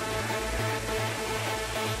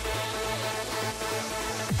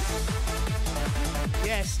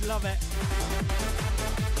 Yes, love it.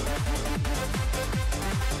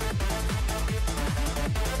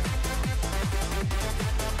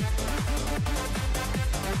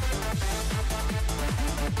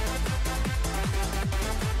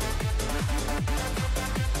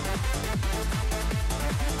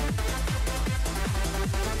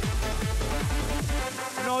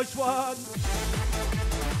 Nice one.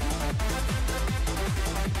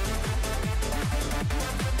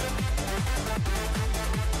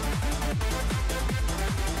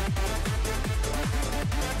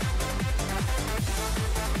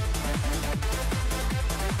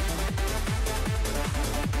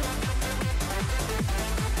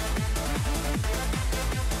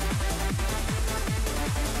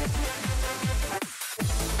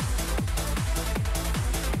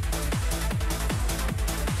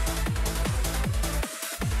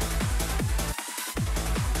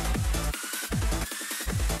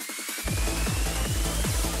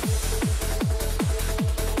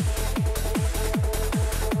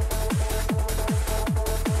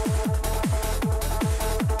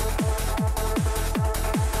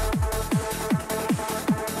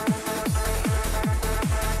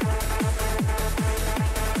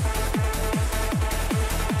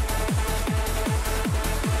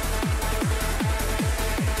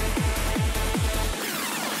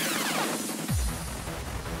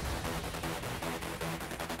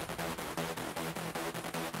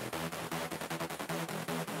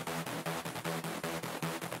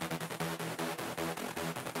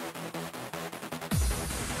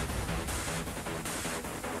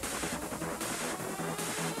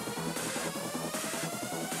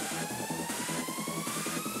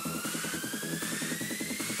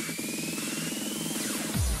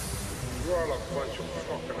 You're all a bunch of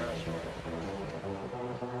fucking assholes.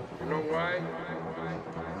 You know why?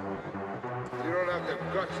 You don't have the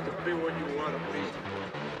guts to be what you want to be.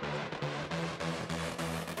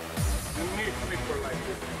 You need people like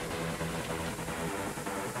this.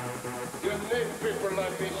 You need people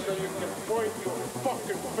like this so you can point your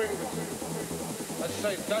fucking fingers and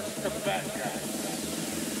say, that's the bad guy.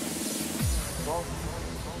 Well,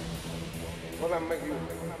 what that make you?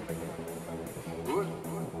 Good?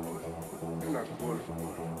 You're not good.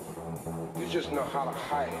 You just know how to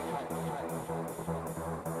hide.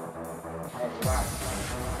 How to lie.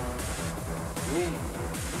 Me,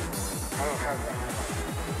 I don't have that.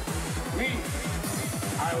 Me,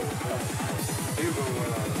 I always have. You go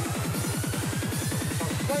well on. So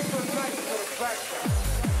stay good night for the black guy.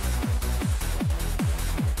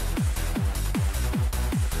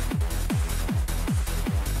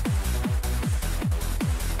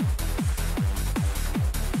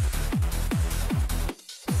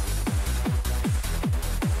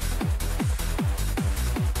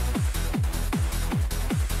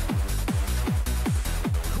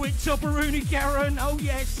 Baruni Karen, oh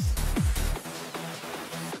yes.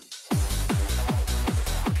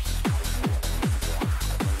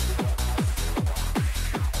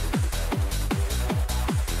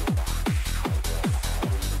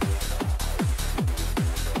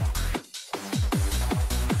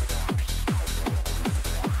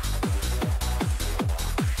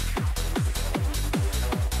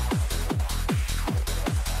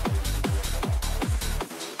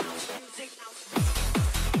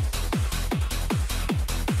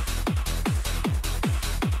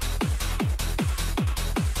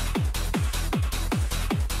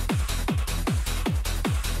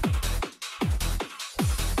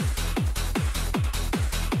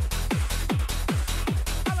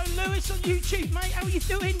 YouTube, mate. How are you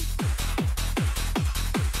doing?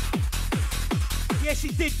 Yes,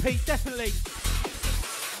 it did, Pete. Definitely.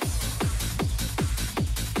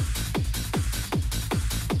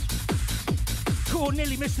 Cool,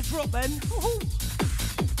 nearly missed the drop then. Woo-hoo.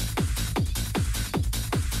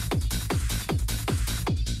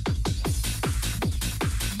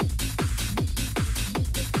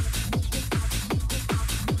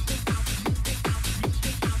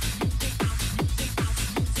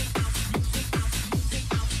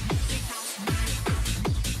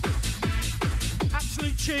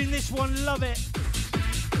 Tune this one, love it.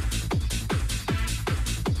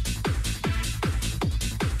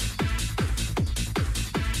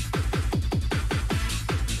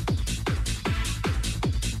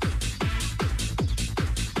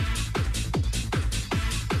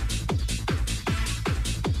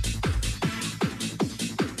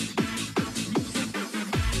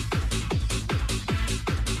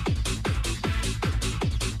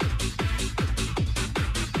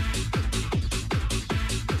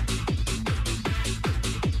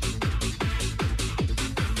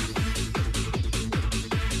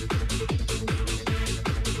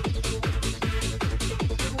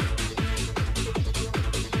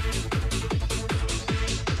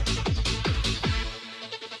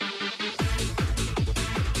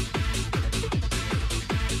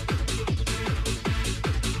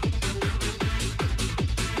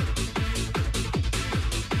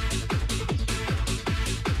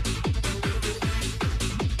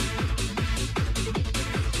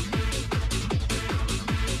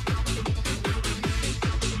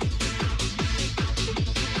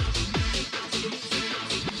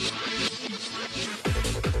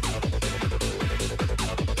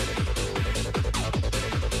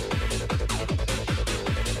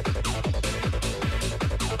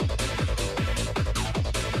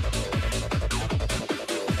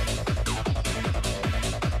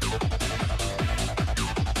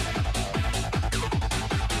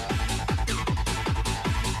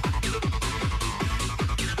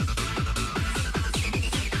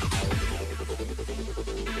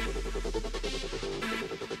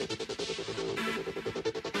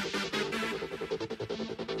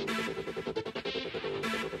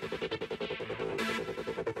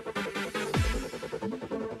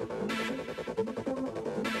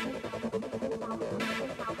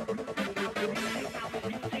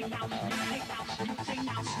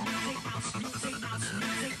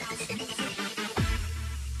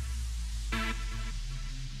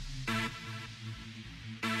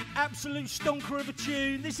 Absolute stonker of a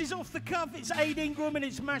tune. This is Off the Cuff. It's Aid Ingram and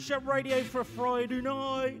it's Mashup Radio for a Friday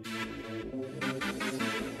night.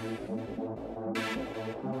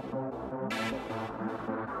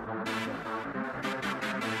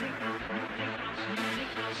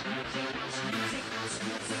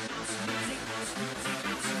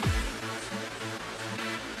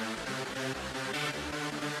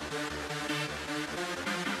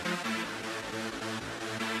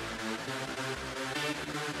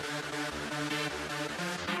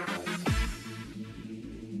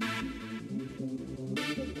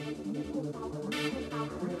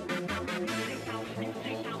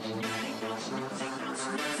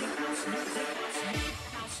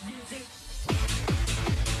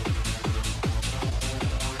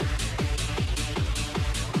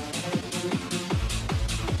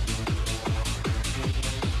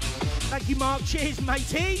 Thank you, Mark. Cheers,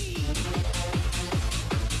 matey.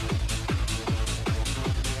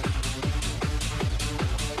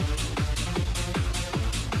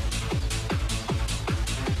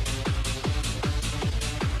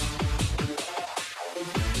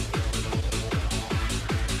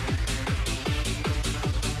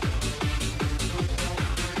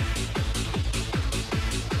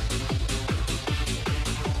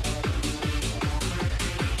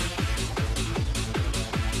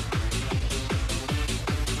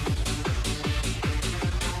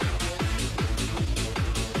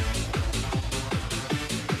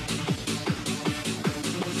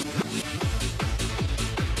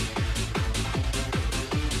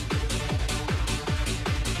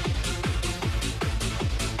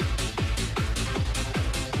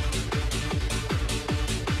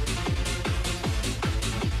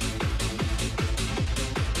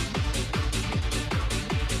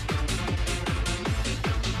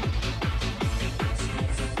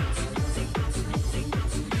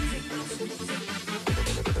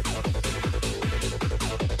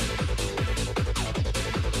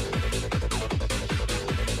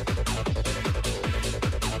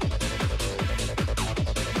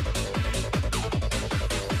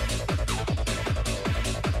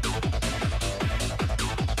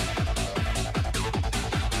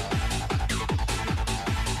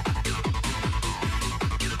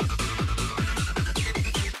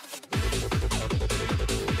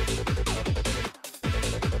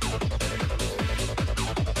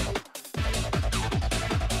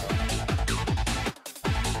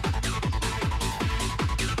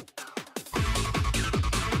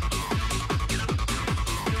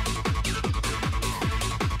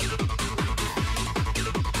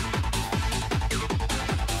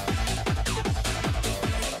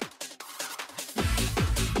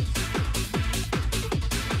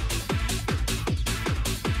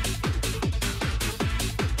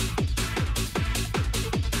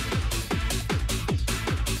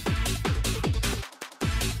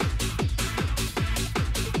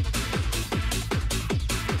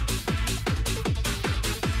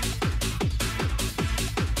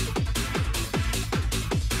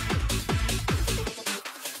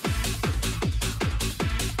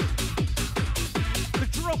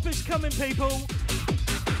 Christmas coming, people.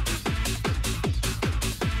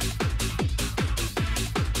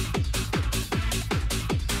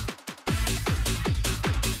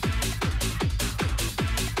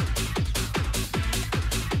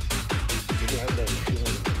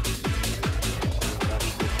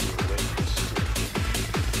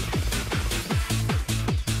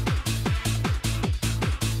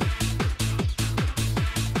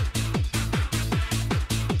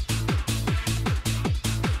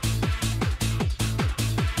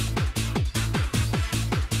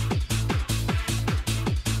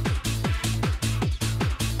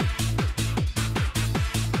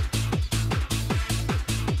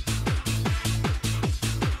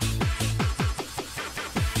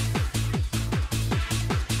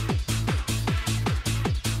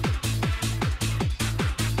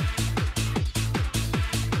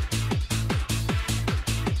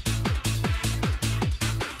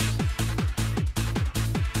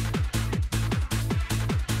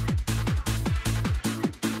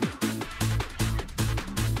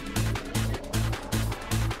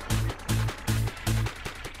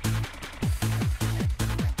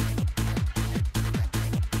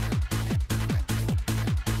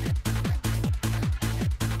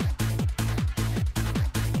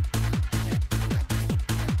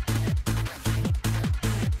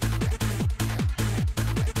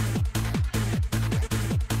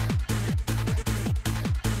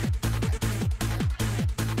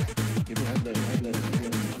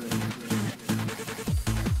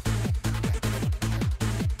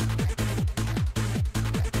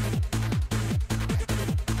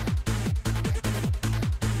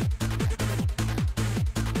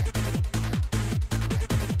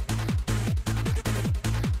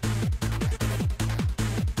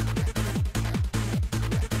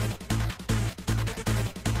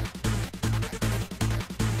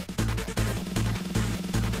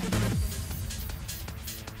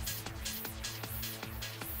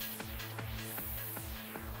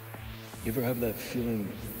 You ever have that feeling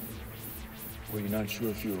where you're not sure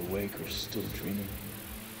if you're awake or still dreaming?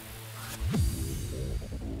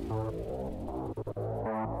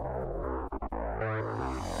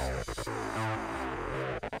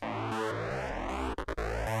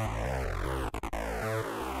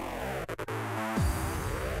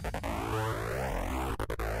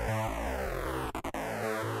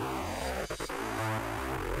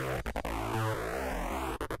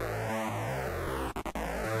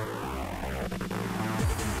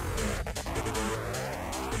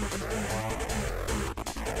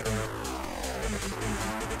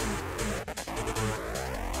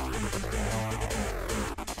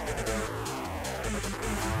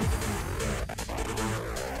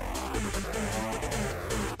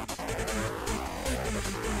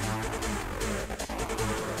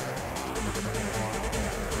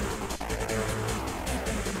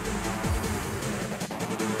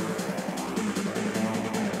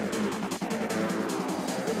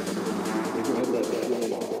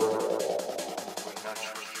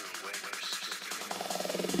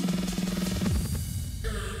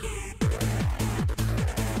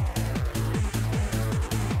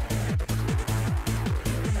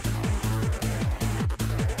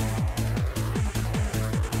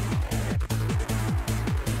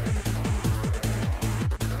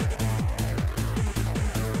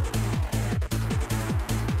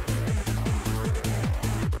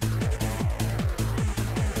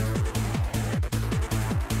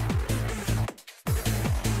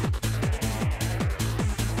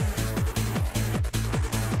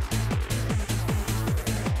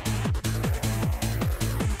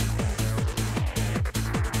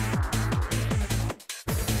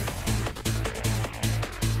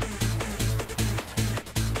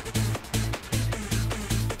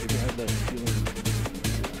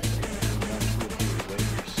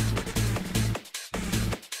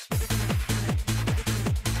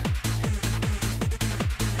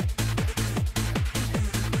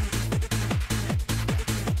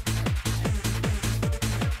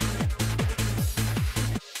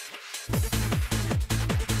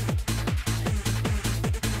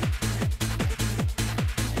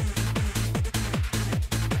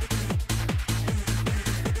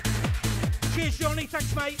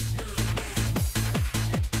 Thanks, mate.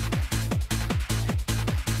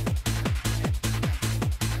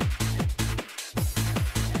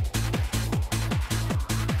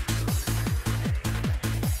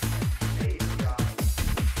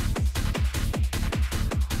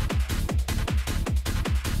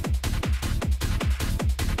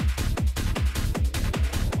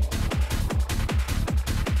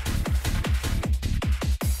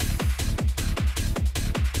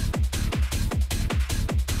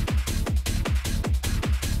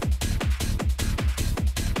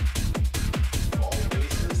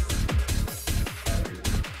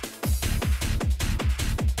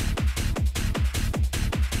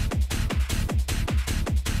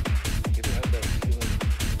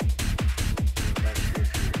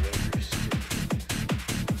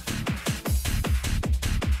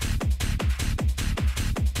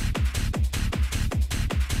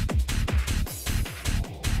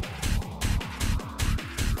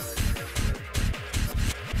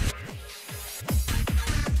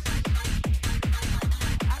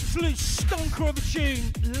 cracker of a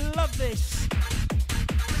tune. Love this.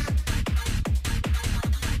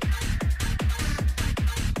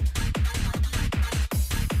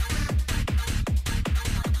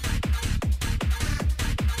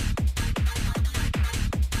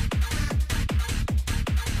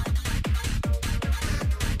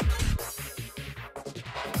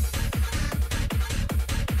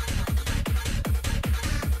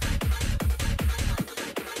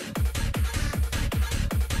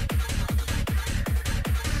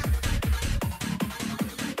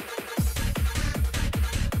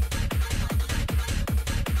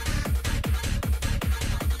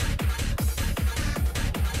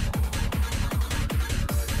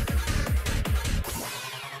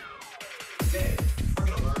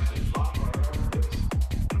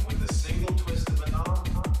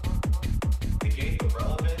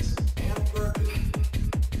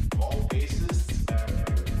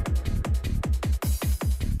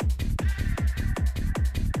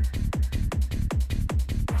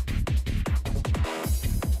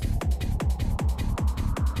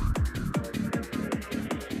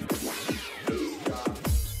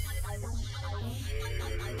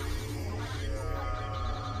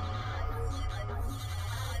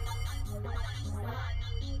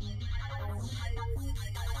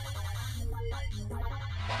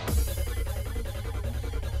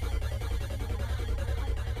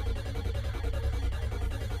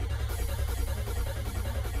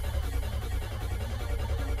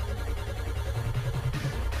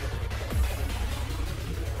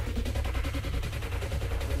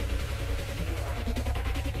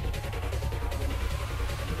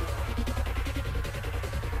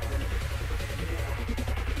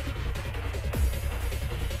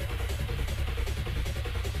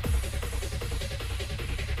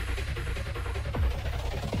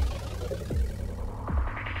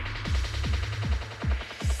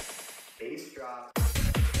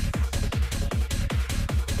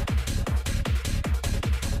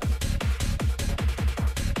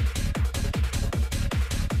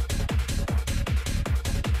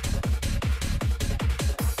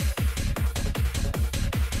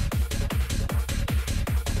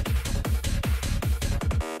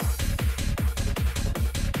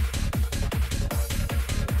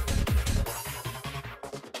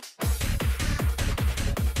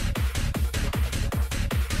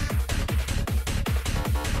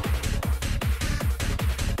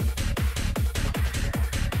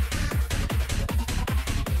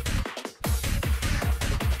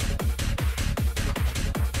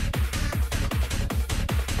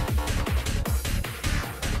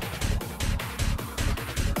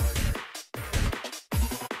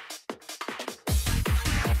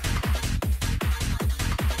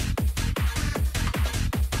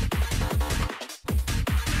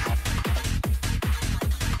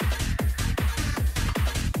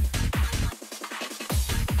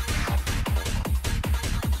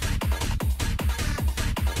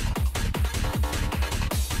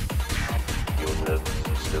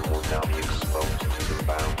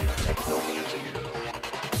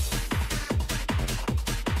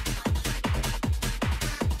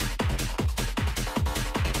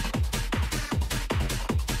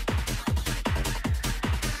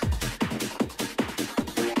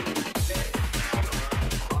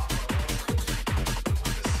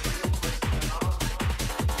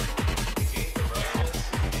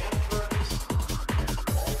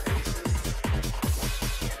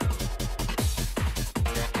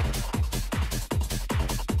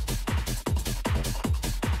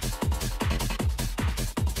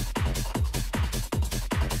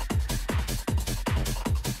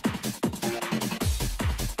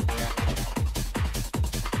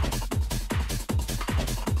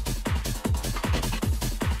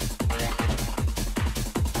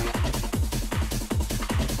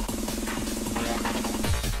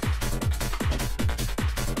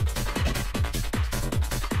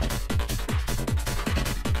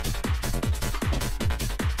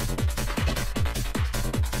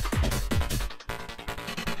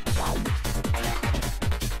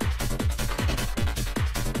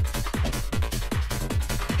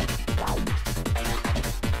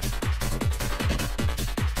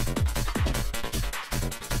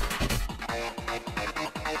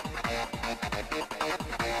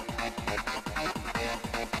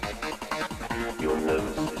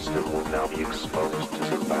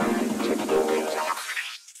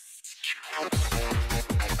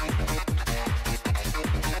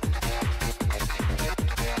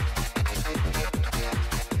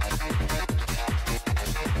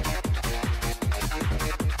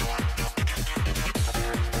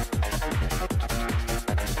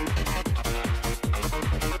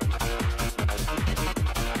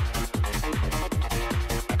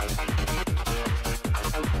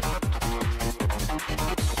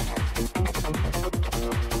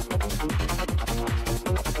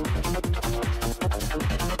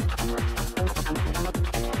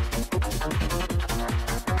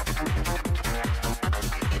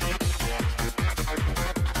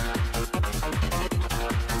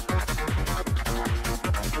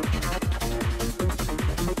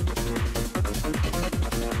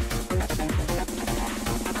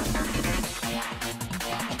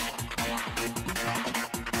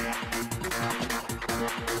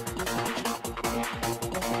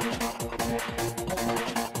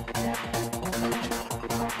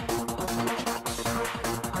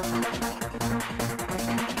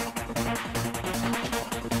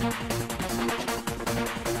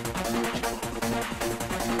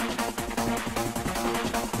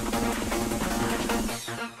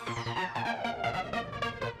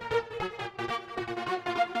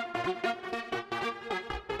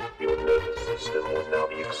 nervous system would now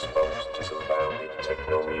be exposed to some bounded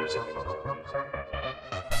techno music.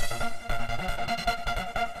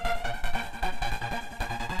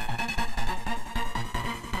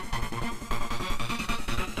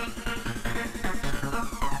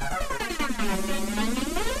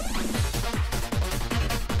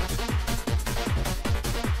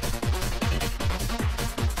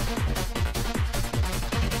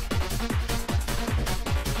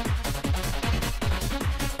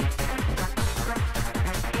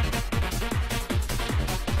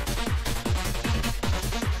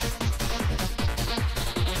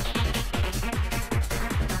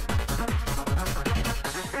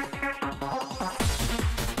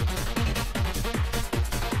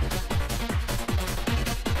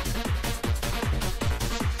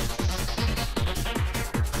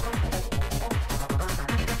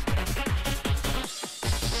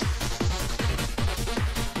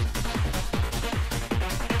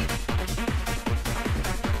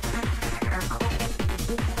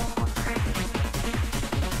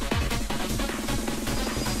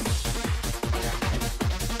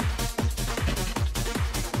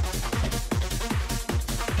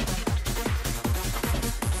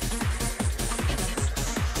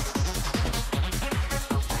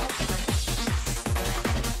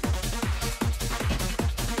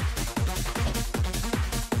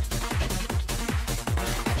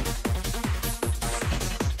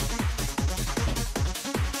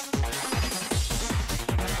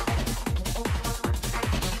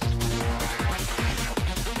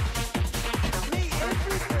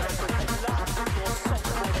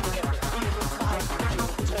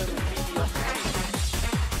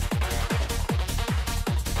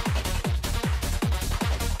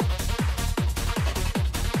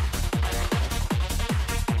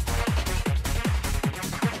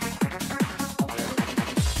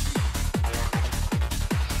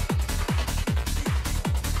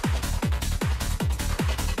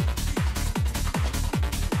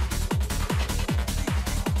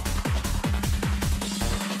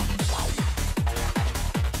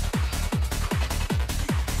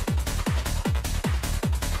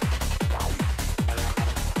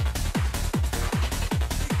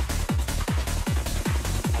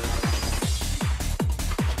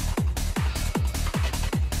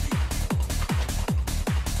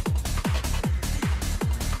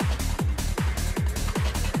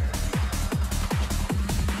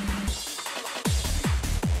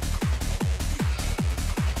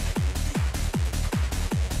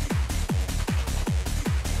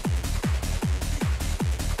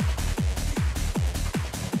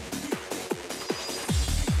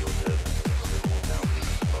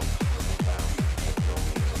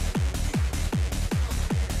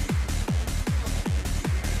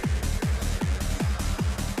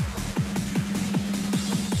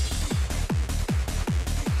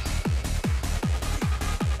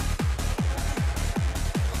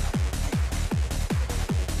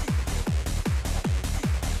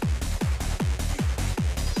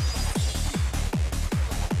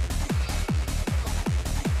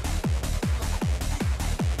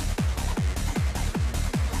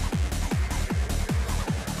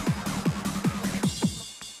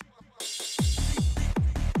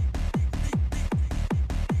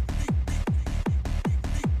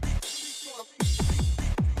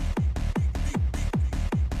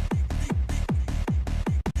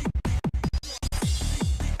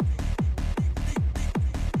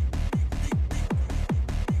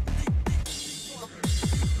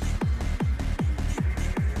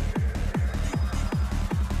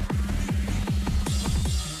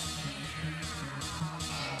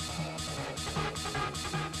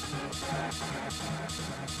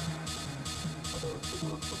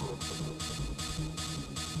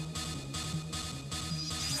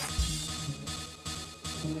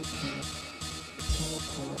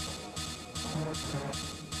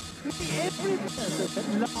 Every person that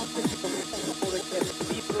loves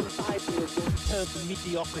the people inside you will turn to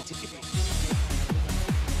mediocrity.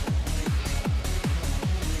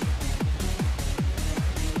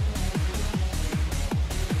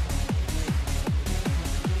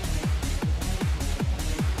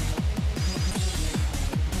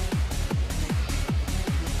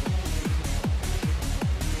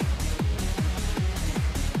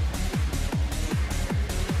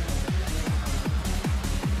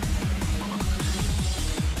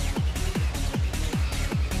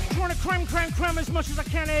 Cram as much as I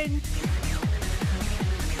can in.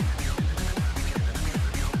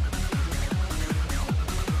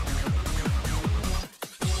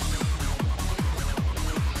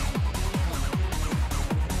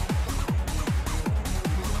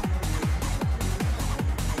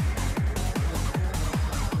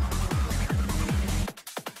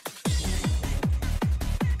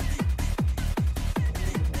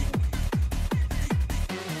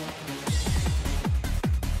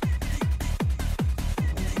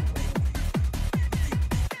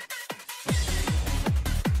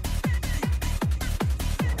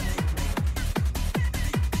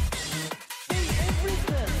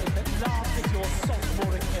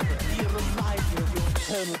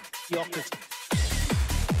 Rockers.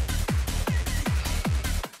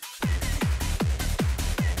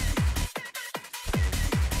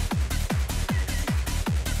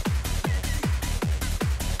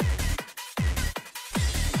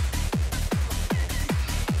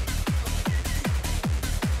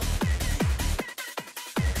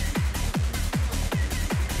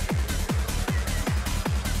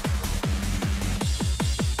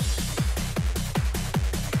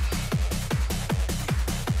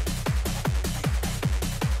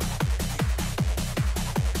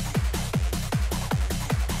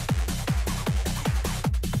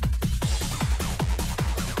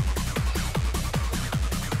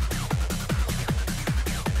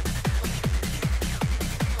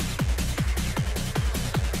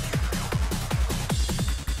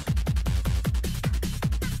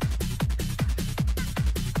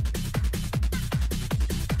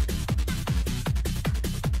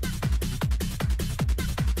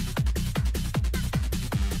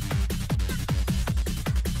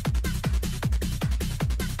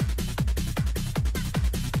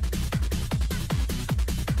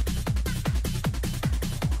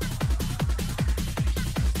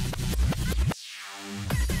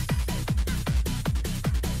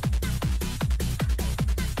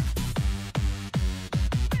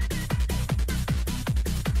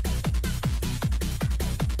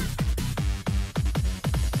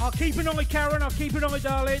 Keep an eye, Karen. I'll keep an eye,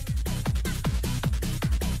 darling.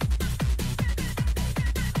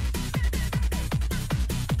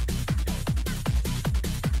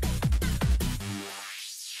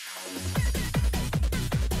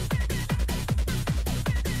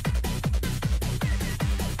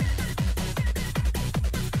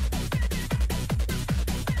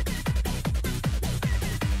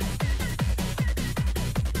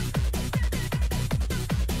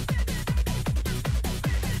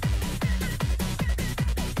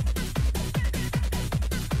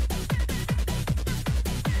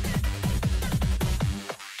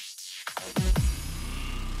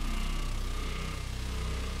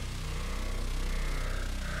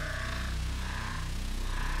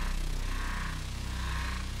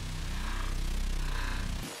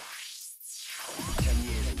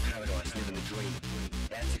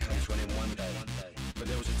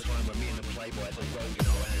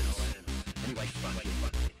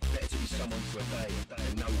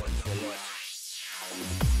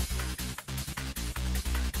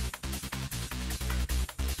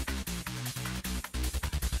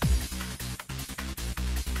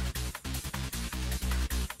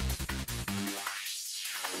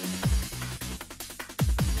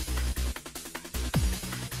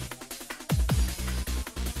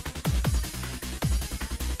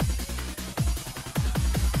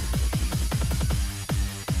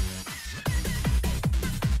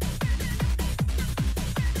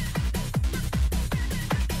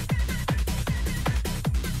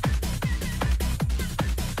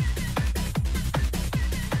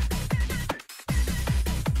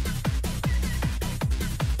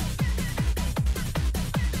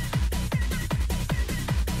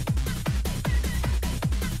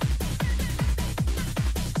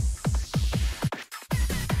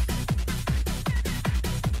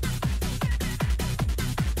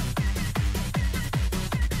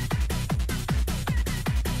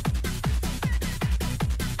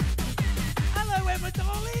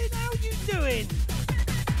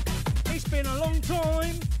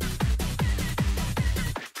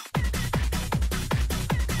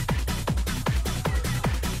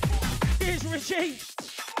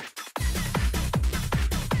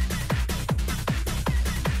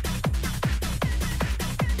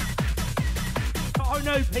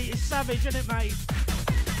 Pete, it's savage, isn't it, mate?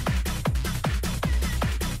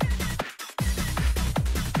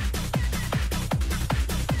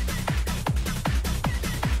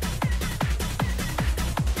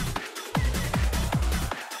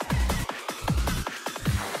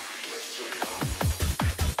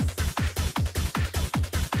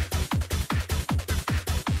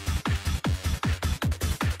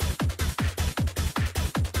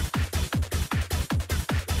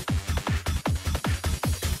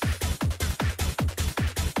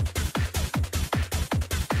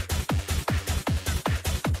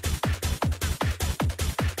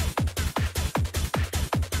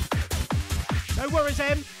 No worries,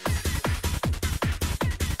 Em.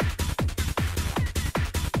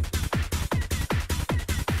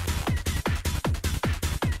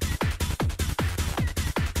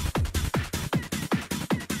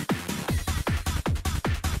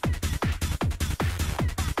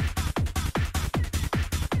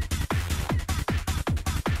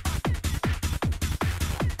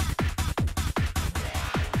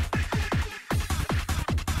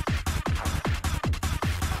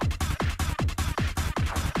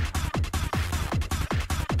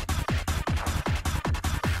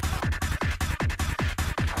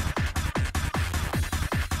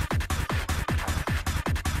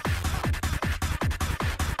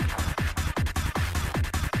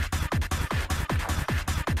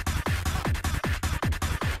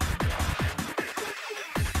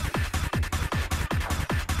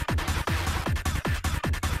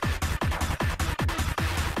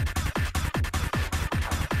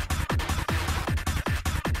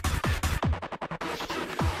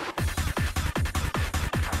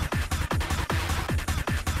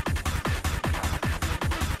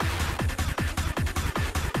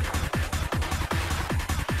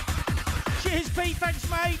 Cheers, Pete. Thanks,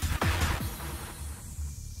 mate.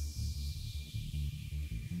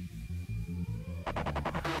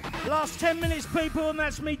 Last 10 minutes, people, and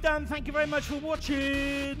that's me done. Thank you very much for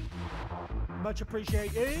watching. Much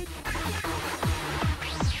appreciated.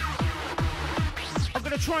 I'm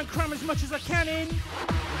going to try and cram as much as I can in.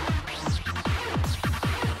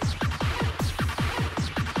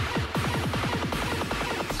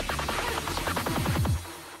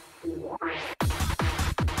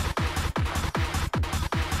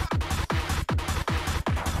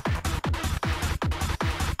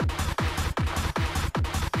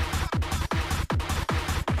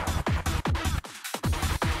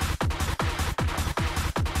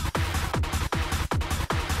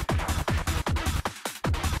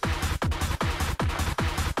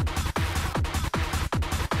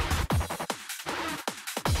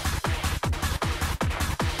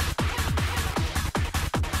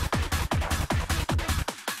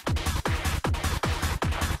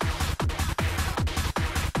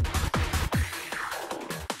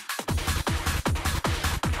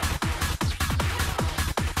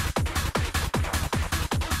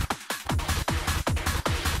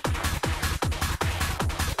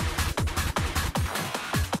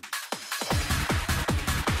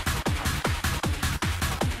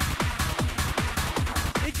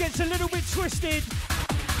 A little bit twisted.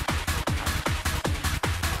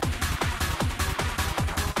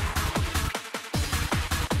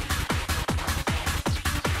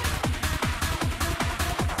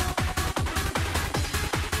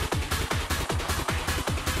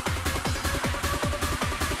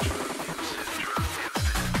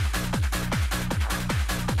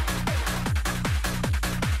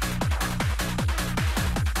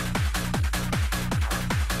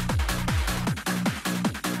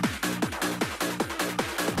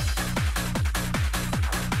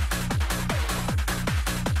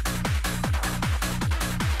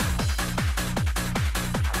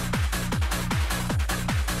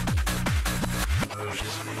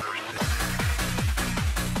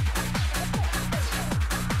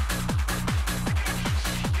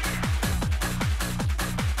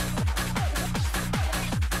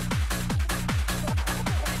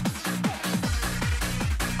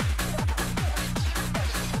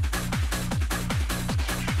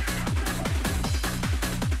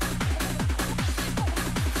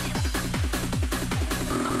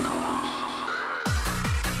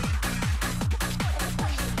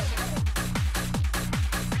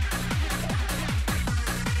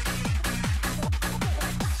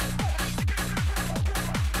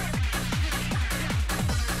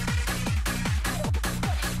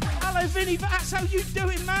 Vinny, that's how you do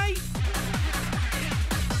it, mate.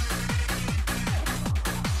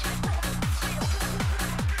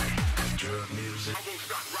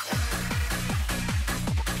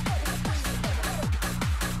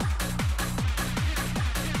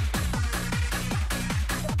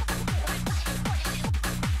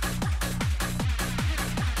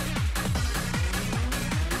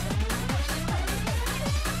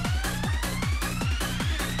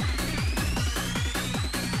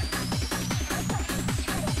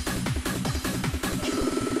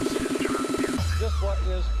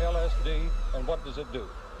 And what does it do?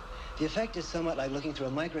 The effect is somewhat like looking through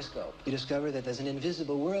a microscope. You discover that there's an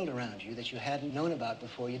invisible world around you that you hadn't known about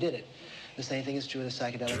before you did it. The same thing is true of the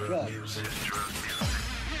psychedelic drug.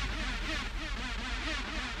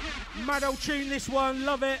 Mad old tune, this one,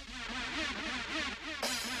 love it.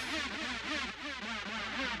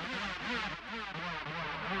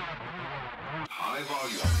 High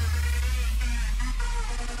volume.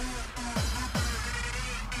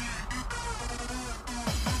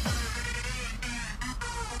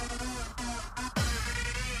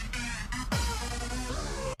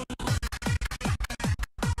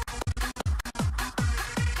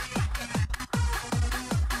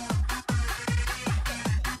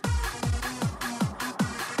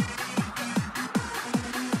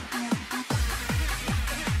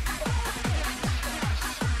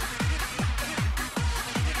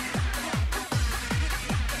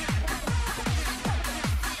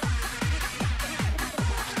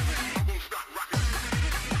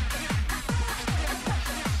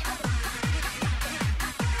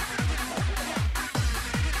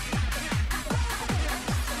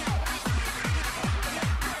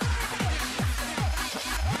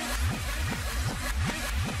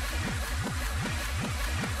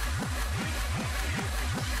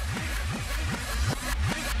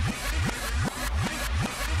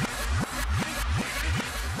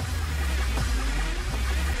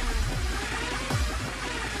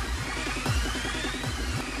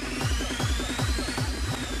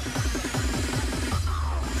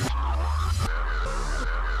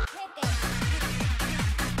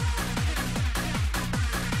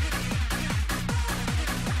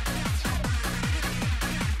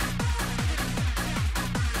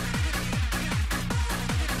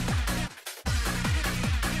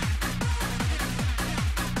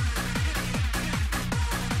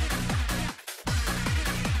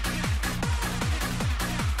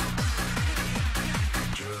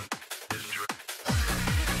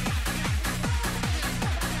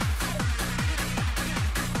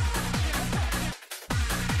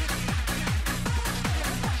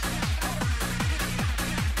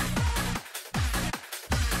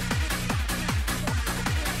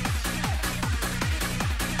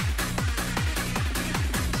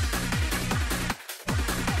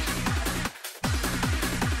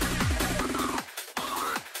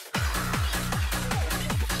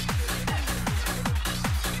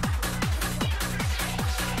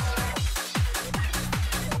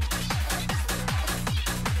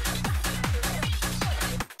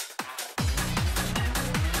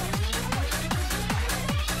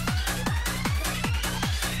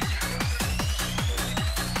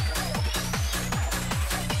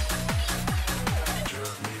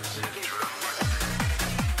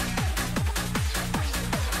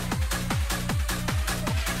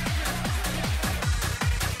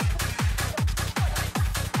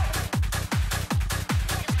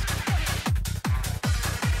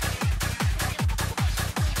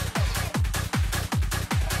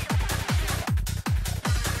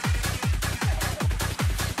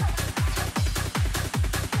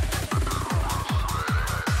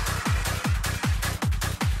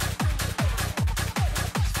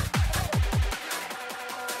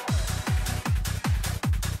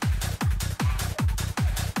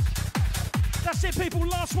 That's it, people.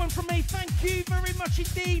 Last one from me. Thank you very much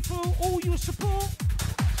indeed for all your support.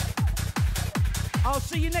 I'll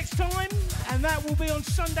see you next time, and that will be on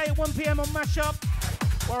Sunday at 1 PM on Mashup,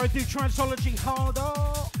 where I do Transology harder.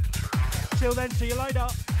 Till then, see you later.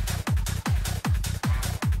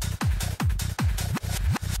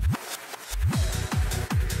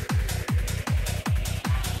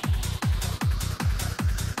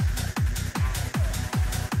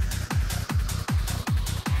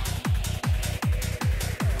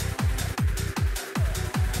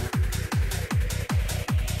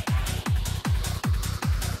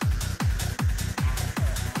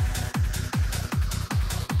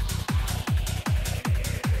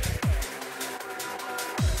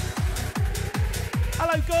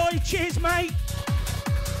 Cheers, mate.